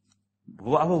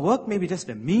 our work may be just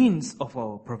a means of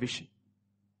our provision,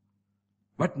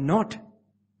 but not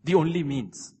the only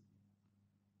means.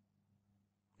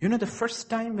 You know, the first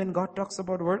time when God talks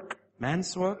about work,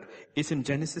 man's work, is in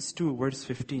Genesis 2 verse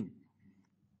 15.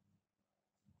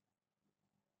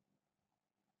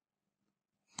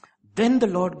 Then the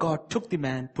Lord God took the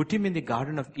man, put him in the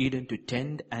Garden of Eden to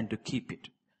tend and to keep it,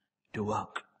 to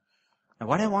work. Now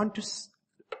what I want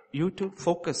you to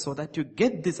focus so that you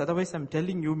get this, otherwise I'm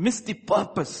telling you, miss the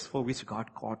purpose for which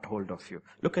God caught hold of you.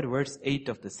 Look at verse 8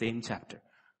 of the same chapter.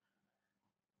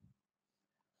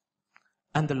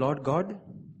 And the Lord God,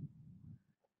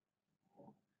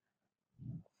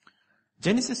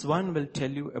 Genesis 1 will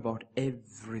tell you about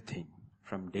everything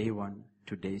from day 1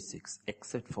 to day 6,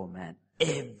 except for man.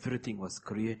 Everything was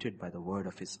created by the word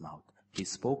of his mouth. He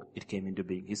spoke, it came into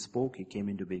being. He spoke, he came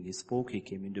into being. He spoke, he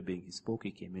came into being. He spoke,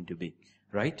 he came into being.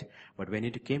 Right? But when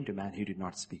it came to man, he did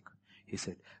not speak. He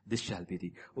said, this shall be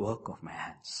the work of my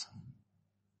hands.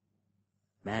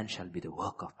 Man shall be the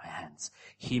work of my hands.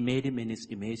 He made him in his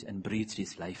image and breathed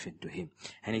his life into him.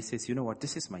 And he says, you know what?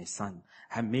 This is my son.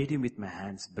 I have made him with my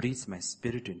hands, breathed my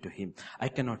spirit into him. I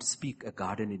cannot speak a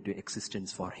garden into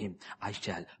existence for him. I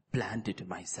shall plant it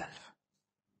myself.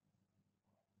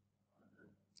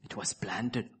 It was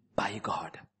planted by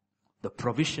God. The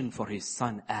provision for his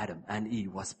son Adam and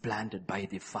Eve was planted by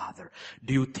the Father.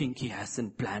 Do you think he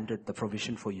hasn't planted the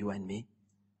provision for you and me?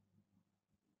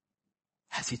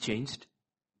 Has he changed?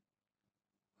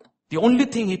 The only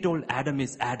thing he told Adam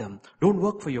is, Adam, don't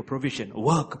work for your provision.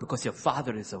 Work because your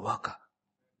father is a worker.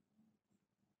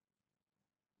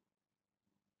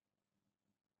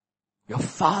 Your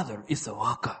father is a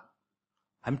worker.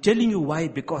 I'm telling you why,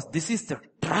 because this is the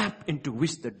trap into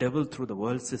which the devil through the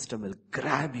world system will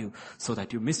grab you so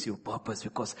that you miss your purpose,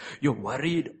 because you're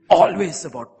worried always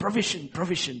about provision.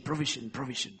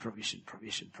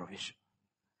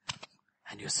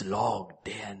 And you slog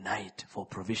day and night for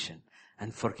provision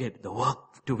and forget the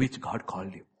work to which God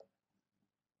called you.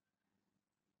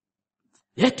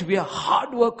 Yet we are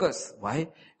hard workers. Why?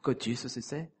 Because Jesus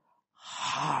is a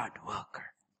hard worker.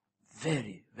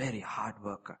 Very, very hard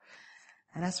worker.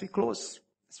 And as we close,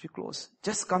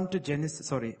 just come to 1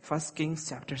 Kings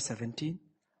chapter 17.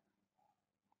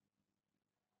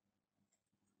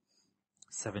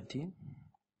 17,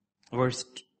 verse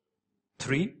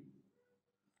 3,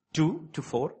 2 to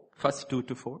 4, first 2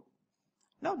 to 4.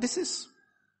 Now this is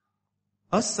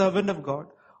a servant of God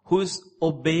who is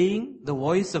obeying the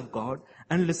voice of God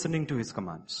and listening to his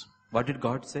commands. What did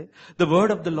God say? The word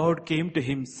of the Lord came to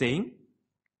him saying,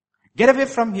 get away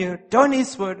from here, turn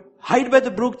eastward, hide by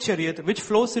the brook Cherith, which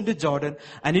flows into Jordan,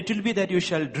 and it will be that you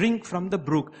shall drink from the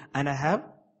brook. And I have,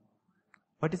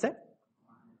 what is that?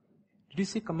 Did you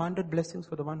see commanded blessings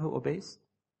for the one who obeys?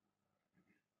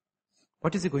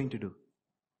 What is he going to do?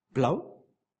 Plow?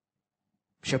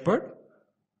 Shepherd?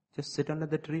 Just sit under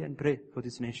the tree and pray for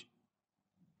this nation.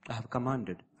 I have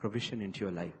commanded provision into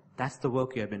your life. That's the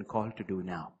work you have been called to do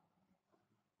now.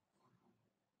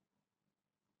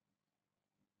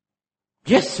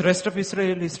 Yes, rest of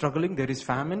Israel is struggling. There is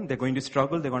famine. They're going to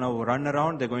struggle. They're going to run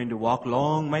around. They're going to walk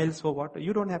long miles for water.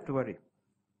 You don't have to worry.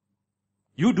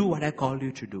 You do what I called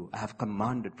you to do. I have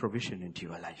commanded provision into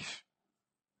your life.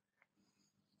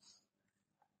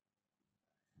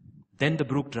 Then the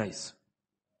brook dries.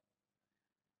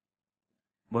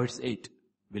 Verse 8,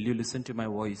 will you listen to my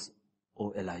voice,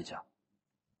 O Elijah?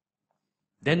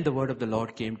 Then the word of the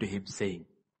Lord came to him, saying,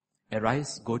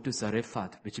 arise, go to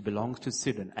Zarephath, which belongs to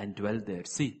Sidon, and dwell there.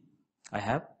 See, I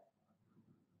have.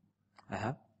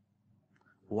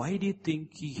 Why do you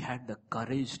think he had the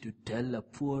courage to tell a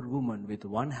poor woman with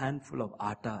one handful of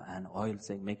atta and oil,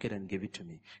 saying, make it and give it to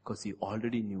me? Because he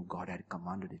already knew God had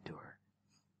commanded it to her.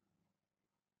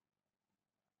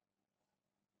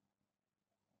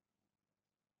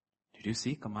 Did you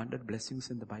see commanded blessings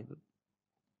in the Bible?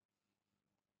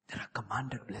 There are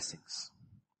commanded blessings.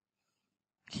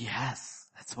 He has.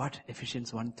 That's what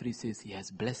Ephesians 1:3 says. He has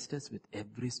blessed us with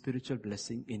every spiritual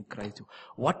blessing in Christ.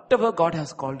 Whatever God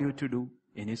has called you to do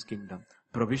in His kingdom,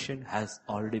 provision has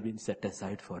already been set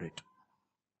aside for it.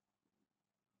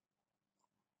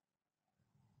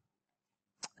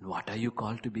 And what are you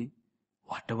called to be?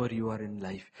 Whatever you are in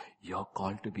life, you are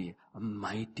called to be a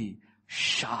mighty,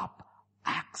 sharp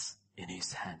axe in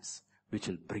His hands, which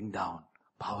will bring down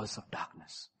powers of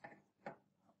darkness.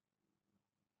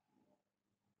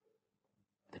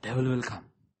 The devil will come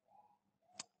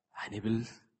and he will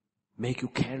make you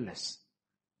careless,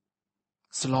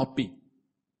 sloppy,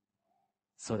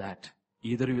 so that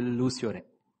either you will lose your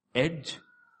edge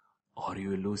or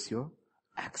you will lose your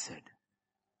axe head.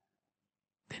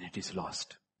 Then it is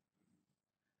lost.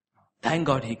 Thank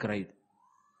God he cried.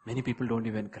 Many people don't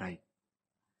even cry.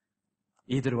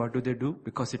 Either what do?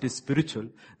 Because it is spiritual,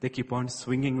 they keep on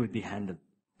swinging with the handle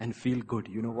and feel good.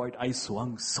 You know what? I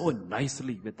swung so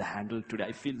nicely with the handle today.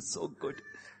 I feel so good.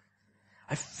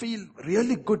 I feel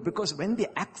really good because when the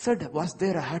axe head was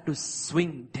there, I had to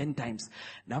swing 10 times.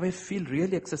 Now I feel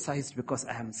really exercised because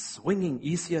I am swinging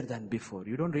easier than before.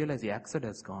 You don't realize the axe head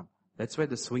has gone. That's why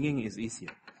the swinging is easier.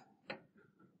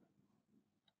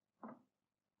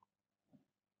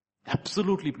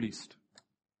 Absolutely pleased.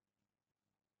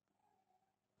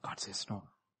 God says no.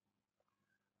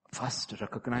 First,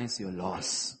 recognize your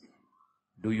loss.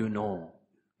 Do you know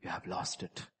you have lost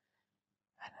it?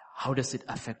 And how does it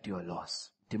affect your loss?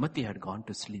 Timothy had gone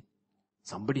to sleep.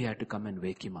 Somebody had to come and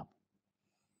wake him up.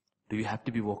 Do you have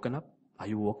to be woken up? Are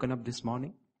you woken up this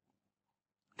morning?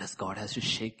 Does God have to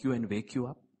shake you and wake you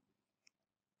up?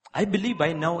 I believe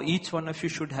by now each one of you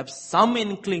should have some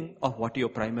inkling of what your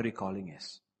primary calling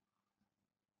is.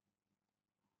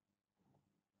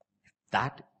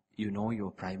 That you know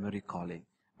your primary calling.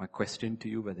 My question to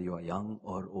you, whether you are young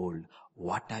or old,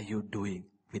 what are you doing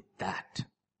with that?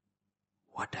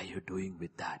 What are you doing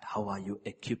with that? How are you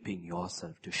equipping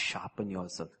yourself to sharpen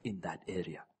yourself in that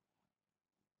area?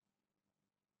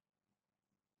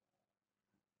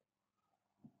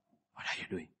 What are you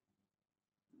doing?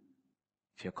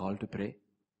 If you're called to pray,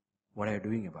 what are you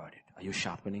doing about it? Are you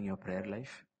sharpening your prayer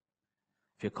life?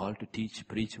 If you're called to teach,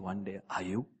 preach one day, are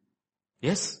you?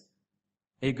 Yes.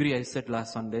 I agree, I said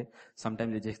last Sunday,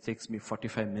 sometimes it just takes me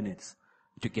 45 minutes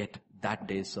to get that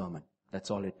day's sermon.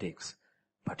 That's all it takes.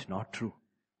 But not true.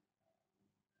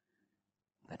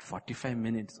 That 45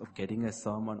 minutes of getting a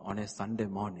sermon on a Sunday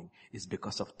morning is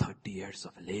because of 30 years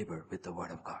of labor with the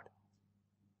Word of God.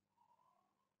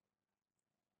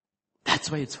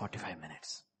 That's why it's 45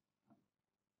 minutes.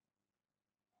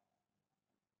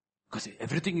 Because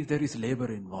everything there is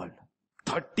labor involved.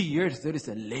 30 years there is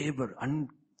a labor,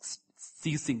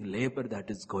 unceasing labor that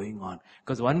is going on.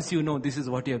 Because once you know this is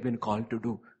what you have been called to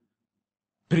do,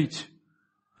 preach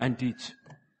and teach.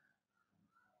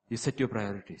 You set your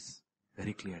priorities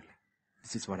very clearly.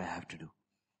 This is what I have to do.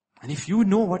 And if you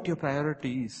know what your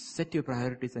priority is, set your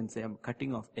priorities and say, I'm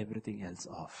cutting off everything else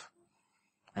off.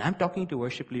 And I'm talking to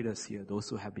worship leaders here, those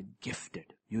who have been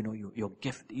gifted. You know, your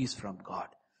gift is from God.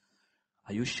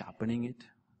 Are you sharpening it?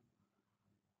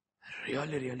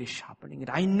 Really, really sharpening it.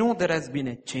 I know there has been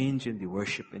a change in the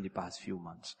worship in the past few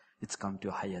months. It's come to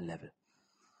a higher level.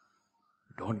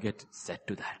 Don't get set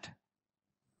to that.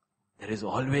 There is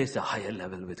always a higher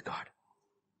level with God.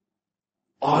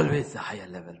 Always a higher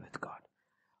level with God.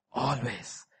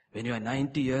 Always. When you are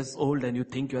 90 years old and you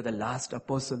think you are the last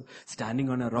apostle standing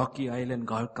on a rocky island,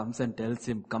 God comes and tells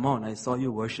him, come on, I saw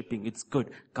you worshipping. It's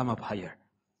good. Come up higher.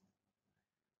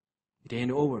 It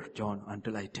ain't over, John,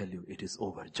 until I tell you it is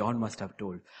over. John must have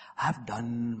told,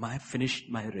 I've finished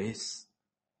my race.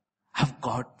 I've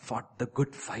fought the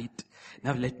good fight.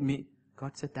 Now let me.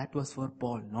 God said that was for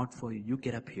Paul, not for you. You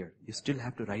get up here. You still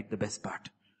have to write the best part.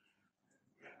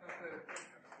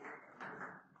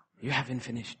 You haven't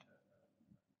finished.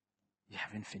 You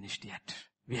haven't finished yet.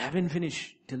 We haven't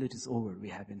finished till it is over. We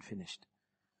haven't finished.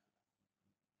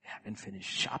 We haven't finished.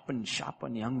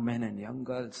 Sharpen young men and young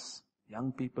girls.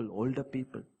 young people, older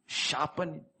people,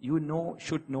 sharpen,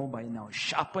 should know by now,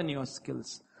 sharpen your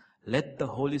skills. Let the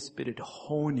Holy Spirit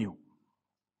hone you.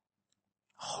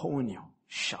 Hone you.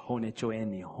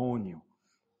 H-O-N-E, hone you.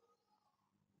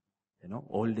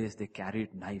 Old days they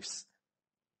carried knives.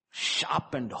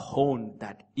 Sharpened, honed,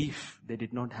 that if they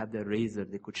did not have their razor,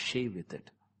 they could shave with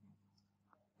it.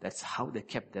 That's how they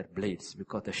kept their blades,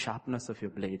 because the sharpness of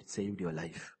your blade saved your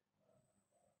life.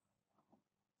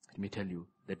 Let me tell you,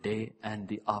 the day and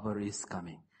the hour is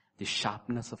coming. The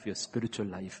sharpness of your spiritual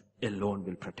life alone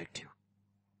will protect you.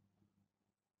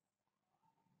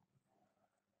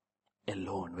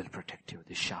 Alone will protect you,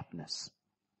 the sharpness.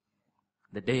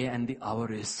 The day and the hour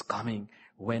is coming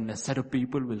when a set of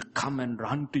people will come and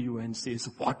run to you and says,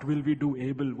 what will we do,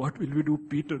 Abel? What will we do,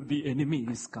 Peter? The enemy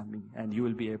is coming. And you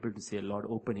will be able to say, Lord,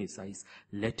 open his eyes.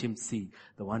 Let him see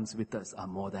the ones with us are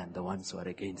more than the ones who are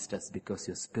against us, because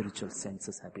your spiritual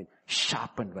senses have been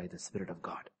sharpened by the Spirit of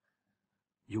God.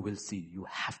 You will see. You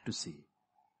have to see.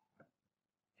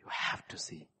 You have to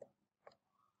see.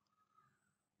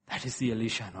 That is the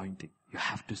Elisha anointing. You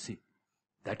have to see.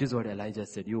 That is what Elijah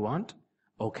said. You want?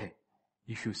 Okay.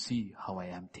 If you see how I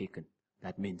am taken,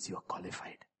 that means you are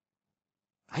qualified.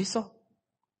 I saw.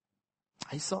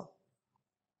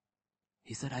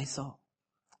 He said, I saw.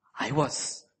 I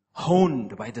was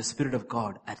honed by the Spirit of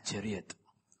God at Chariot,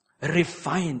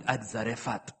 refined at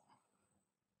Zarephath,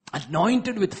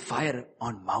 anointed with fire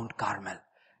on Mount Carmel.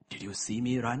 Did you see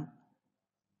me run?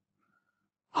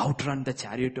 Outrun the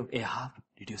chariot of Ahab.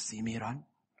 Did you see me run?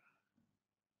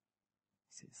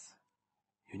 He says,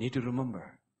 you need to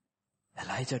remember,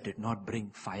 Elijah did not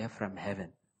bring fire from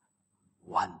heaven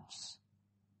once.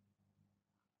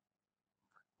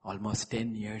 Almost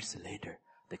 10 years later,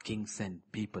 the king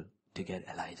sent people to get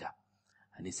Elijah.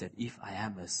 And he said, if I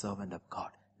am a servant of God,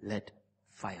 let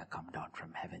fire come down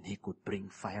from heaven. He could bring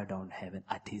fire down heaven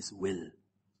at his will.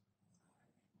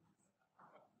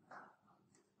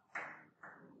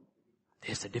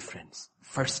 There's a difference.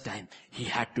 First time, he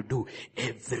had to do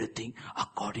everything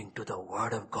according to the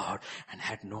word of God and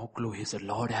had no clue. He said,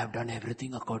 Lord, I have done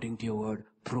everything according to your word.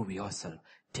 Prove yourself.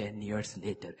 10 years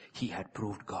later, he had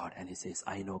proved God, and he says,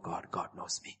 I know God. God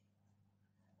knows me.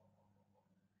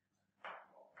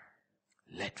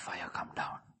 Let fire come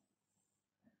down.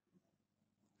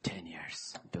 10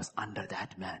 years. It was under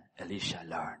that man Elisha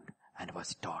learned and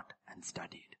was taught and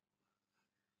studied.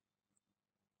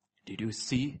 Did you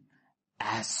see?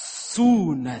 As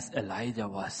soon as Elijah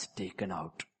was taken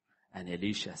out and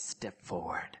Elisha stepped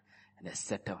forward, and a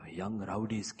set of young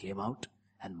rowdies came out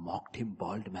and mocked him,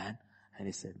 bald man, and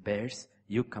he said, bears,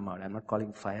 you come out. I'm not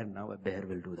calling fire now, a bear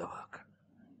will do the work.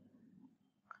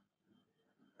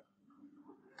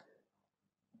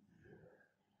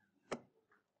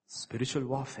 Spiritual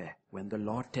warfare, when the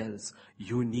Lord tells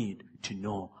you need to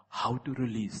know how to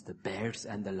release the bears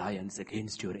and the lions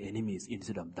against your enemies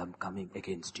instead of them coming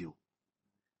against you.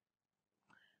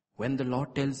 When the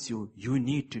Lord tells you, you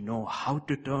need to know how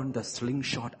to turn the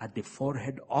slingshot at the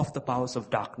forehead of the powers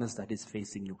of darkness that is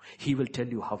facing you, He will tell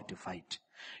you how to fight.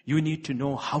 You need to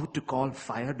know how to call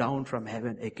fire down from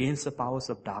heaven against the powers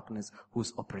of darkness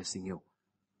who's oppressing you.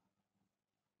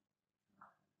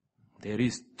 There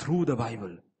is, through the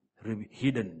Bible,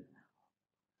 hidden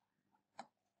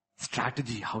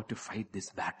strategy how to fight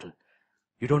this battle.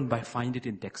 You don't find it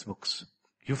in textbooks.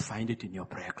 You find it in your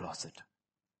prayer closet.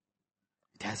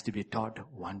 It has to be taught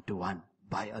one-to-one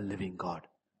by a living God.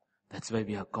 That's why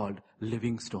we are called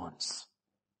living stones.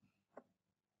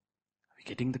 Are we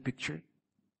getting the picture?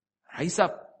 Rise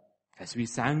up. As we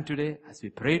sang today, as we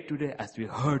prayed today, as we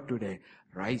heard today,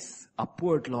 rise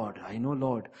upward, Lord. I know,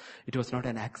 Lord, it was not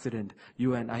an accident.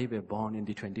 You and I were born in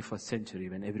the 21st century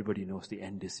when everybody knows the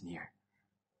end is near.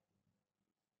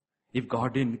 If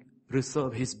God didn't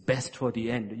reserve His best for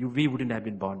the end, we wouldn't have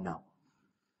been born now.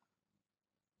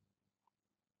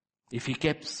 If He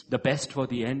kept the best for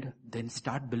the end, then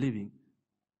start believing.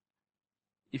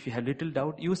 If you have little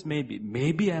doubt, use maybe.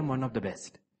 Maybe I am one of the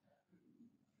best.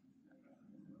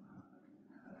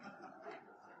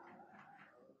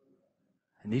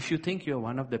 And if you think you are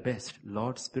one of the best,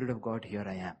 Lord, Spirit of God, here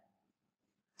I am.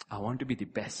 I want to be the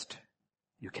best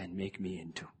you can make me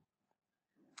into.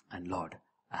 And Lord,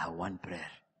 I have one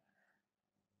prayer.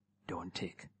 Don't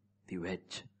take the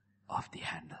wedge off the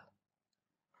handle.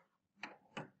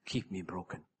 Keep me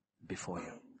broken before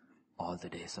you all the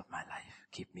days of my life.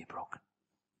 Keep me broken.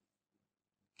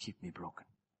 Keep me broken.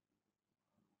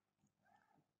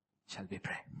 Shall we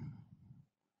pray?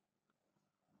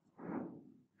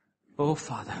 Oh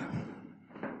Father,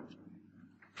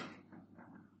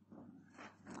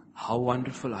 how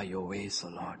wonderful are your ways, O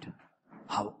Lord.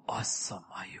 How awesome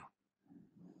are you.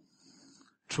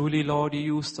 Truly, Lord,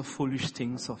 you use the foolish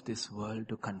things of this world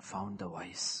to confound the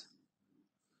wise.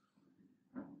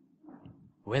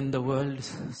 When the world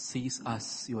sees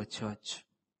us, your church,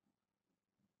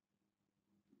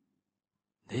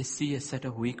 they see a set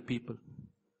of weak people,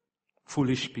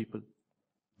 foolish people,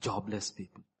 jobless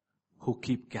people, who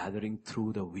keep gathering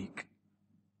through the week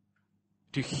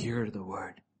to hear the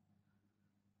word.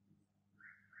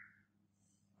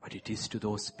 But it is to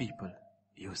those people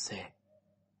you say,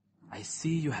 I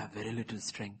see you have very little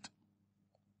strength,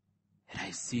 and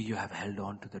I see you have held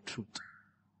on to the truth.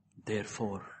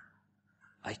 Therefore,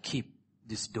 I keep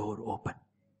this door open.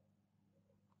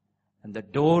 And the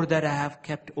door that I have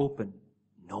kept open,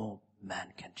 no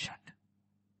man can shut.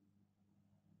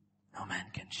 No man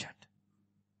can shut.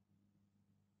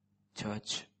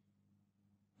 Church,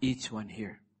 each one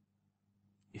here,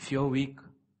 if you're weak,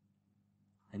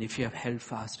 and if you have held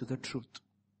fast to the truth,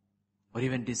 or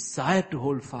even desire to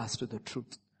hold fast to the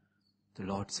truth, the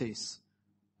Lord says,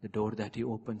 the door that He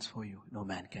opens for you, no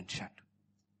man can shut.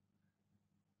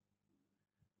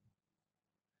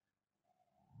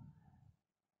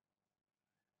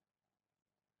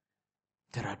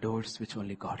 There are doors which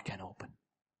only God can open.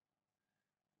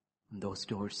 And those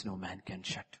doors no man can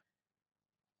shut.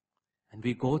 And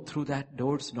we go through that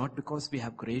doors not because we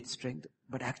have great strength,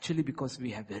 but actually because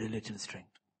we have very little strength.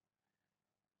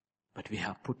 But we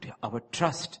have put our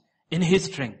trust in His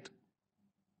strength.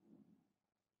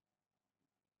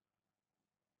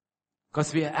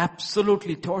 Because we are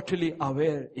absolutely, totally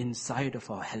aware inside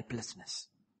of our helplessness.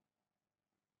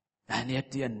 And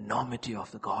yet the enormity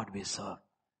of the God we serve.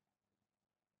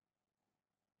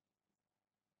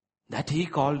 That He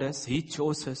called us, He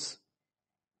chose us,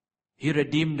 He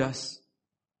redeemed us,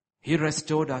 He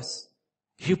restored us,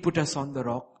 He put us on the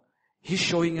rock, He's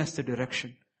showing us the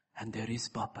direction, and there is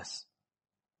purpose.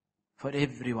 For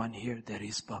everyone here, there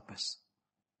is purpose.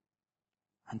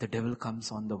 And the devil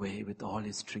comes on the way with all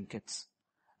his trinkets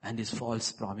and his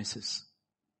false promises.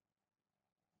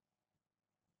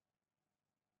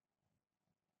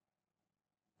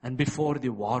 And before the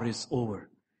war is over,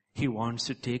 he wants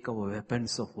to take our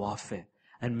weapons of warfare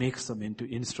and makes them into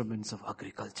instruments of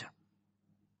agriculture.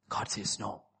 God says,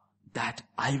 no, that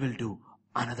I will do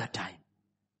another time.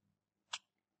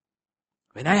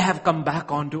 When I have come back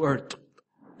onto earth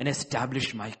and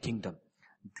established my kingdom,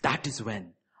 that is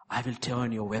when I will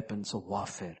turn your weapons of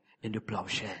warfare into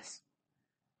plowshares.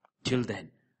 Till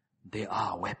then, they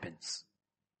are weapons.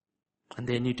 And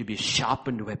they need to be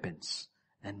sharpened weapons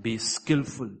and be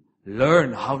skillful.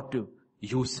 Learn how to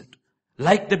use it.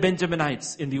 Like the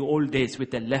Benjaminites in the old days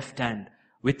with their left hand,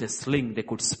 with a sling, they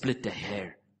could split a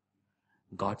hair.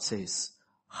 God says,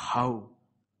 how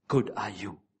good are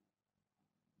you?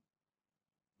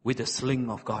 With the sling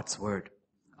of God's word.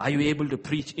 Are you able to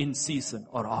preach in season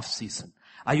or off season?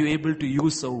 Are you able to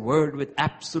use a word with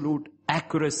absolute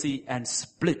accuracy and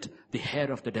split the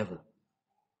hair of the devil?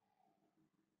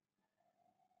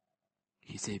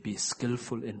 He said, be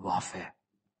skillful in warfare.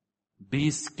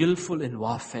 Be skillful in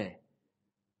warfare.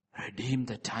 Redeem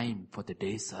the time, for the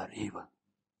days are evil.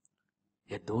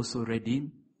 Yet those who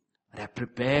redeem and are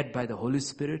prepared by the Holy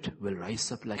Spirit will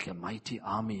rise up like a mighty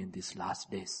army in these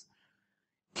last days.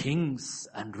 Kings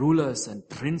and rulers and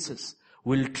princes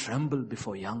will tremble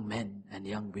before young men and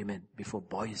young women, before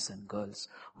boys and girls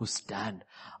who stand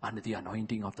under the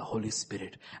anointing of the Holy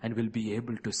Spirit and will be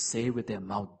able to say with their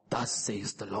mouth, thus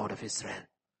says the Lord of Israel.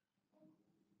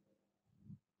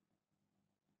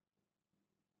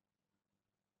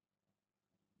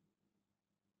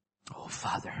 Oh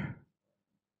Father,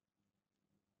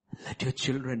 let your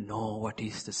children know what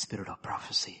is the spirit of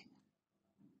prophecy.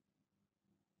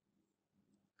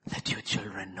 Let your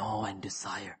children know and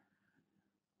desire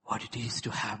what it is to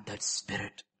have that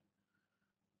spirit.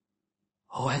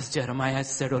 Oh, as Jeremiah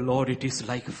said, oh Lord, it is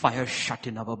like fire shut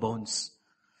in our bones.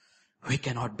 We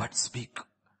cannot but speak.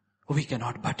 We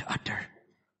cannot but utter.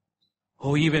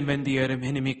 Oh, even when the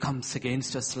enemy comes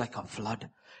against us like a flood,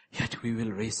 yet we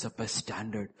will raise up a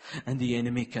standard, and the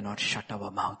enemy cannot shut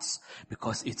our mouths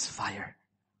because it's fire.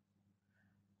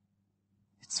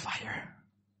 It's fire.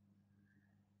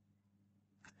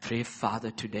 Pray,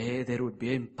 Father, today there would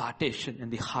be impartation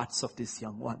in the hearts of these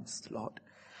young ones, Lord.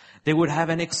 They would have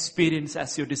an experience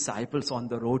as your disciples on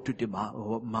the road to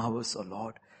Emmaus, O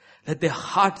Lord. Let their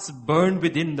hearts burn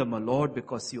within them, O Lord,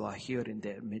 because you are here in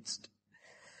their midst.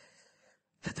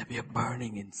 Let there be a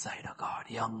burning inside, O God,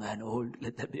 young and old.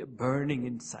 Let there be a burning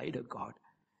inside, O God.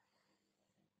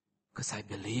 Because I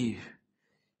believe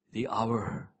the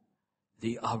hour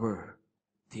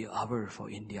for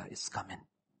India is coming.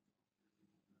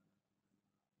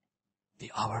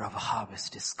 The hour of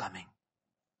harvest is coming.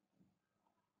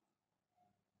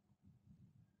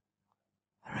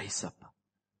 Raise up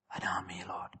an army,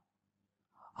 Lord.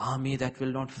 Army that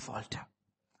will not falter.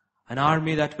 An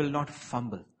army that will not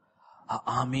fumble. An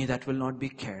army that will not be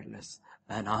careless.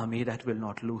 An army that will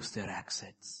not lose their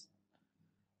accents.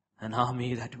 An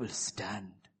army that will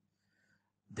stand.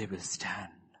 They will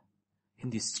stand in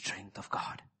the strength of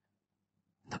God,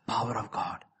 the power of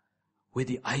God, with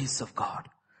the eyes of God,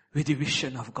 with the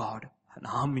vision of God. An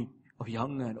army of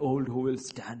young and old who will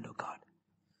stand, oh God.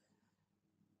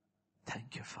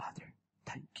 Thank you, Father.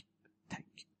 Thank you. Thank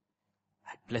you.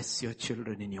 I bless your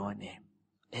children in your name.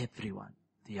 Everyone,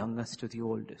 the youngest to the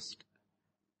oldest.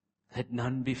 Let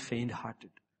none be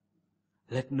faint-hearted.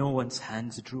 Let no one's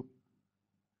hands droop.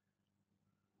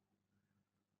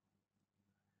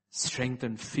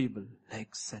 Strengthen feeble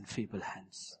legs and feeble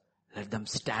hands. Let them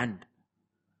stand.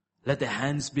 Let their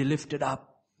hands be lifted up.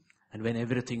 And when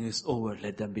everything is over,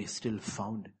 let them be still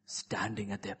found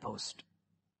standing at their post.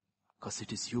 Because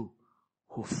it is you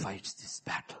who fights this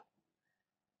battle.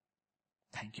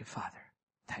 Thank you, Father.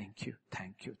 Thank you,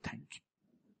 thank you, thank you.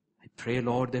 I pray,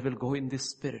 Lord, they will go in this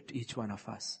spirit, each one of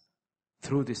us,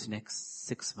 through this next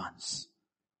 6 months.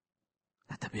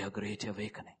 Let there be a great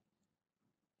awakening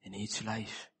in each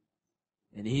life,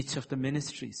 in each of the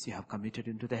ministries you have committed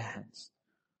into their hands.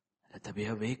 Let there be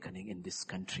awakening in this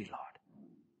country, Lord.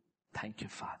 Thank you,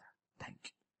 Father. Thank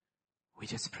you. We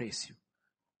just praise you.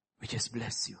 We just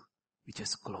bless you. We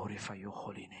just glorify your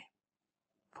holy name.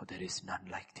 For there is none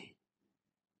like thee.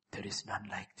 There is none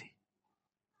like thee.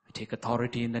 I take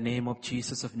authority in the name of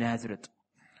Jesus of Nazareth.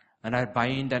 And I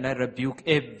bind and I rebuke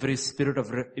every spirit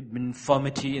of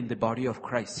infirmity in the body of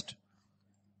Christ.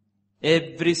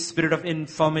 Every spirit of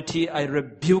infirmity, I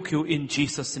rebuke you in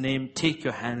Jesus' name. Take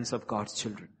your hands of God's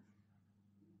children.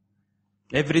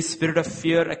 Every spirit of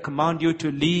fear, I command you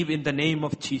to leave in the name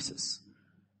of Jesus.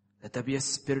 Let there be a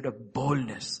spirit of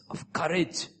boldness, of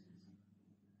courage,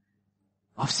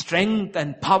 of strength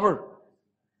and power.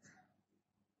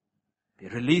 Be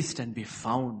released and be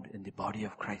found in the body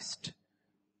of Christ.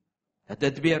 Let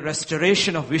there be a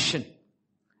restoration of vision,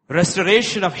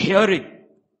 restoration of hearing.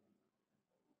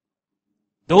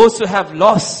 Those who have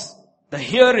lost the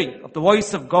hearing of the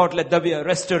voice of God, let there be a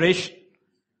restoration.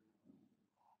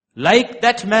 Like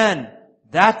that man,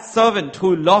 that servant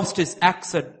who lost his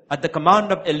accent at the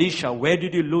command of Elisha, where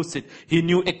did you lose it? He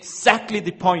knew exactly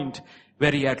the point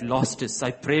where he had lost it.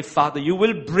 I pray, Father, you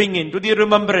will bring into the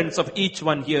remembrance of each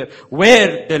one here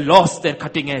where they lost their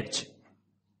cutting edge.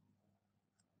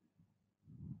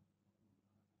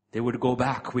 They would go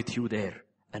back with you there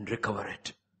and recover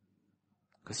it.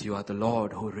 Because you are the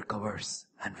Lord who recovers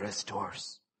and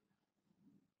restores.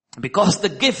 Because the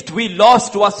gift we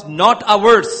lost was not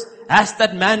ours. As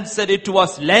that man said, it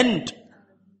was lent.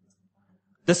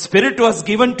 The Spirit was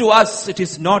given to us. It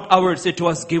is not ours. It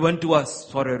was given to us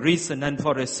for a reason and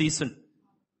for a season.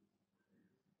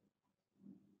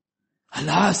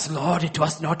 Alas, Lord, it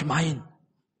was not mine.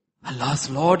 Alas,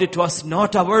 Lord, it was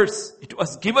not ours. It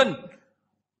was given.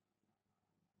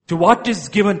 To what is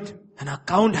given, an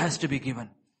account has to be given.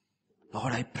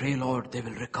 Lord, I pray, Lord, they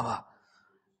will recover.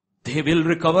 They will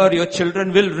recover. Your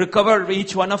children will recover.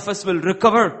 Each one of us will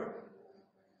recover.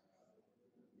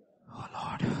 Oh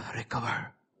Lord,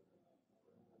 recover.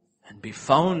 And be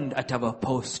found at our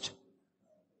post.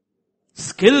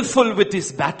 Skillful with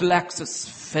his battle axes,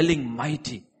 felling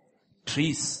mighty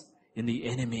trees in the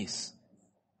enemy's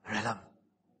realm.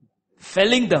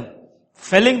 Felling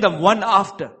them one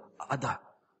after other.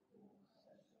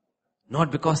 Not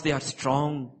because they are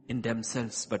strong in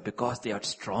themselves, but because they are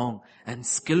strong and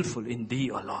skillful in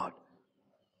thee, O Lord.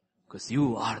 Because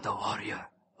you are the warrior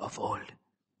of old.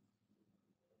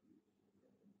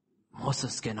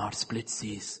 Moses cannot split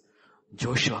seas.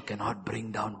 Joshua cannot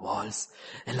bring down walls.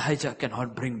 Elijah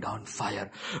cannot bring down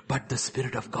fire. But the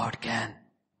Spirit of God can.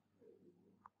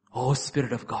 Oh,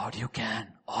 Spirit of God, you can.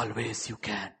 Always you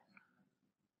can.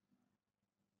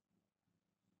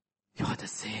 You are the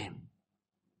same.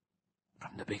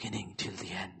 From the beginning till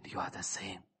the end, you are the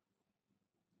same.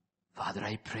 Father,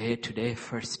 I pray today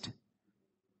first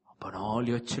upon all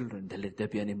your children that let there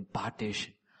be an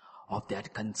impartation of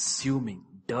that consuming,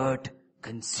 dirt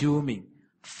consuming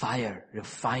fire,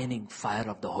 refining fire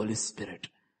of the Holy Spirit.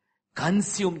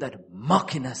 Consume that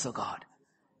muck in us, O God.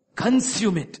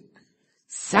 Consume it.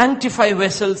 Sanctify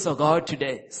vessels, O God,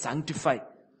 today. Sanctify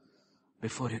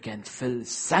before you can fill.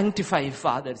 Sanctify,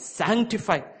 Father.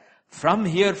 Sanctify. From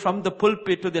here, from the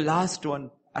pulpit to the last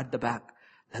one at the back,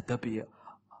 let there be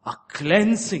a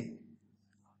cleansing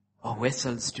of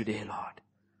vessels today, Lord,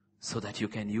 so that you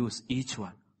can use each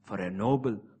one for a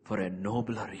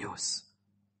nobler use.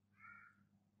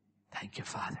 Thank you,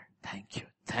 Father. Thank you.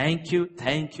 Thank you,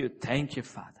 thank you, thank you,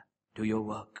 Father. Do your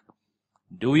work.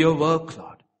 Do your work,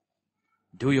 Lord.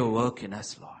 Do your work in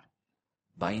us, Lord.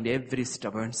 Bind every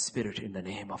stubborn spirit in the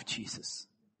name of Jesus.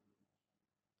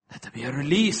 Let there be a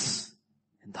release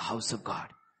in the house of God.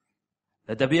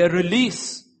 Let there be a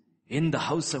release in the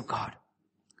house of God.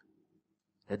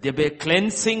 Let there be a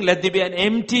cleansing. Let there be an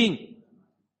emptying.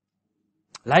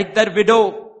 Like that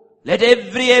widow, let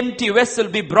every empty vessel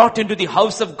be brought into the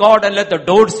house of God and let the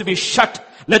doors be shut.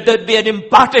 Let there be an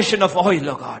impartation of oil,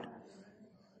 O God.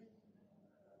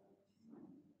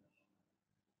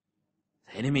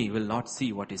 The enemy will not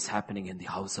see what is happening in the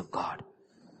house of God.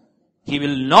 He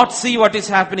will not see what is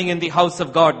happening in the house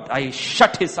of God. I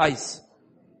shut his eyes.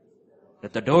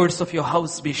 Let the doors of your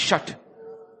house be shut.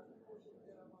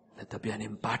 Let there be an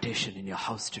impartation in your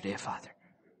house today, Father.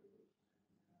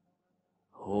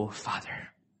 Oh, Father.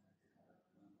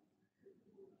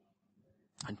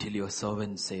 Until your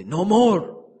servants say, no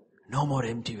more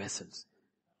empty vessels.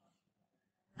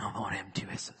 No more empty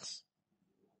vessels.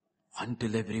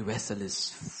 Until every vessel is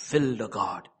filled, O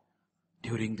God,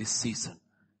 during this season,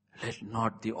 let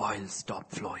not the oil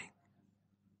stop flowing.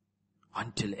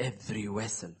 Until every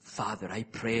vessel, Father, I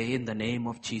pray in the name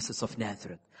of Jesus of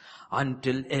Nazareth,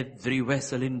 until every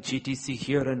vessel in GTC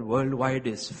here and worldwide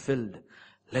is filled,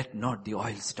 let not the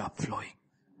oil stop flowing.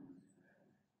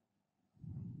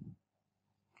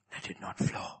 Let it not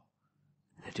flow.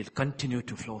 Let it continue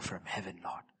to flow from heaven,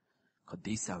 Lord. Because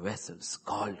these are vessels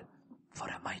called for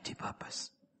a mighty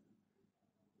purpose.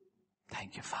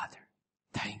 Thank you, Father.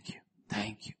 Thank you.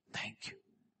 Thank you. Thank you.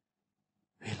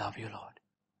 We love you, Lord.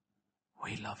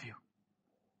 We love you.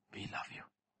 We love you.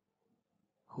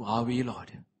 Who are we,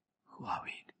 Lord? Who are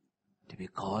we? To be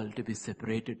called, to be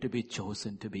separated, to be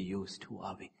chosen, to be used. Who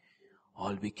are we?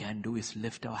 All we can do is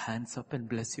lift our hands up and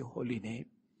bless your holy name.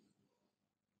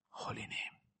 Holy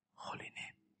name. Holy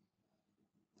name.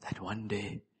 That one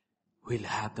day we'll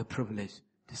have the privilege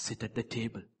to sit at the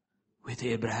table with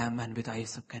Abraham and with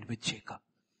Isaac and with Jacob,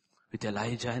 with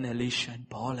Elijah and Elisha and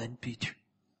Paul and Peter.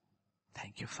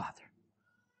 Thank you, Father.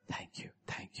 Thank you,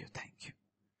 thank you, thank you.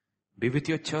 Be with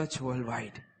your church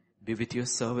worldwide. Be with your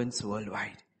servants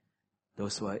worldwide.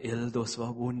 Those who are ill, those who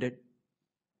are wounded.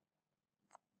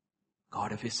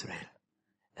 God of Israel,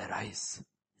 arise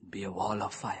and be a wall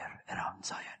of fire around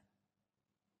Zion.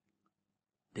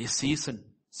 This season,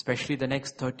 especially the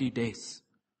next 30 days,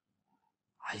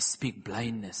 I speak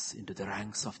blindness into the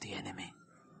ranks of the enemy.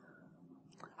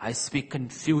 I speak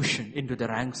confusion into the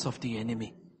ranks of the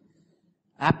enemy.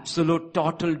 Absolute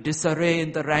total disarray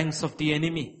in the ranks of the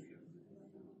enemy.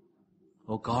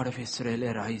 O God of Israel,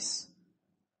 arise.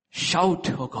 Shout,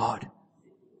 O God.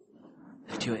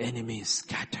 Let your enemies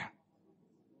scatter.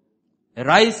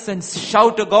 Arise and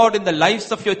shout, O God, in the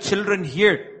lives of your children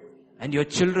here and your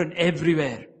children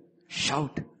everywhere.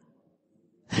 Shout.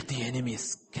 Let the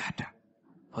enemies scatter.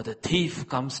 For the thief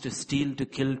comes to steal, to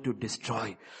kill, to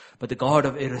destroy. But the God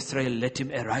of Israel, let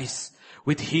him arise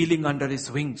with healing under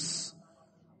his wings.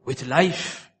 With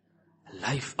life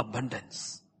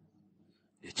abundance.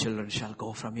 Your children shall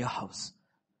go from your house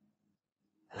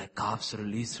like calves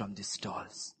released from the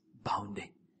stalls, bounding,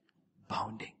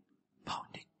 bounding,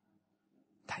 bounding.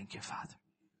 Thank you, Father.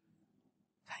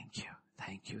 Thank you,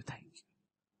 thank you, thank you.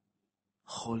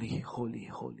 Holy, holy,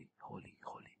 holy, holy,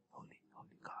 holy, holy,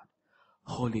 holy God.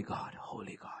 Holy God,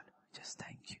 holy God. We just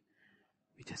thank you.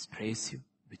 We just praise you.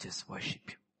 We just worship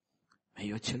you. May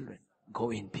your children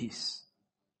go in peace.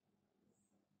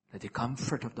 Let the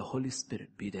comfort of the Holy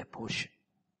Spirit be their portion.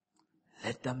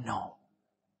 Let them know.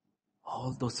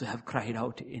 All those who have cried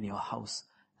out in your house,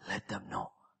 let them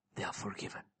know they are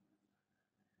forgiven.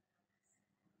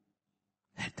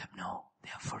 Let them know they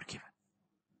are forgiven.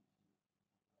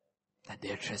 That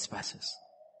their trespasses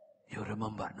you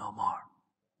remember no more.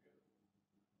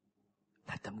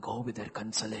 Let them go with their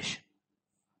consolation.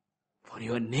 For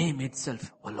your name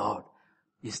itself, O Lord,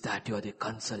 is that you are the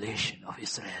consolation of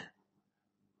Israel.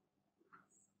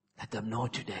 Let them know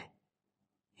today,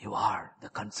 you are the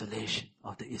consolation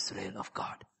of the Israel of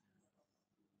God.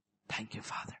 Thank you,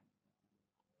 Father.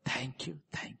 Thank you,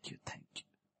 thank you, thank you.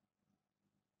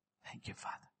 Thank you,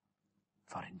 Father.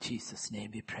 For in Jesus'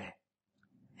 name we pray.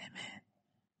 Amen.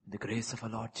 The grace of our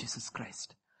Lord Jesus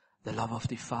Christ, the love of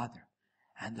the Father,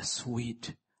 and the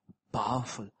sweet,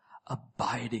 powerful,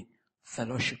 abiding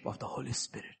fellowship of the Holy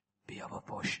Spirit be our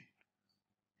portion.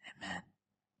 Amen.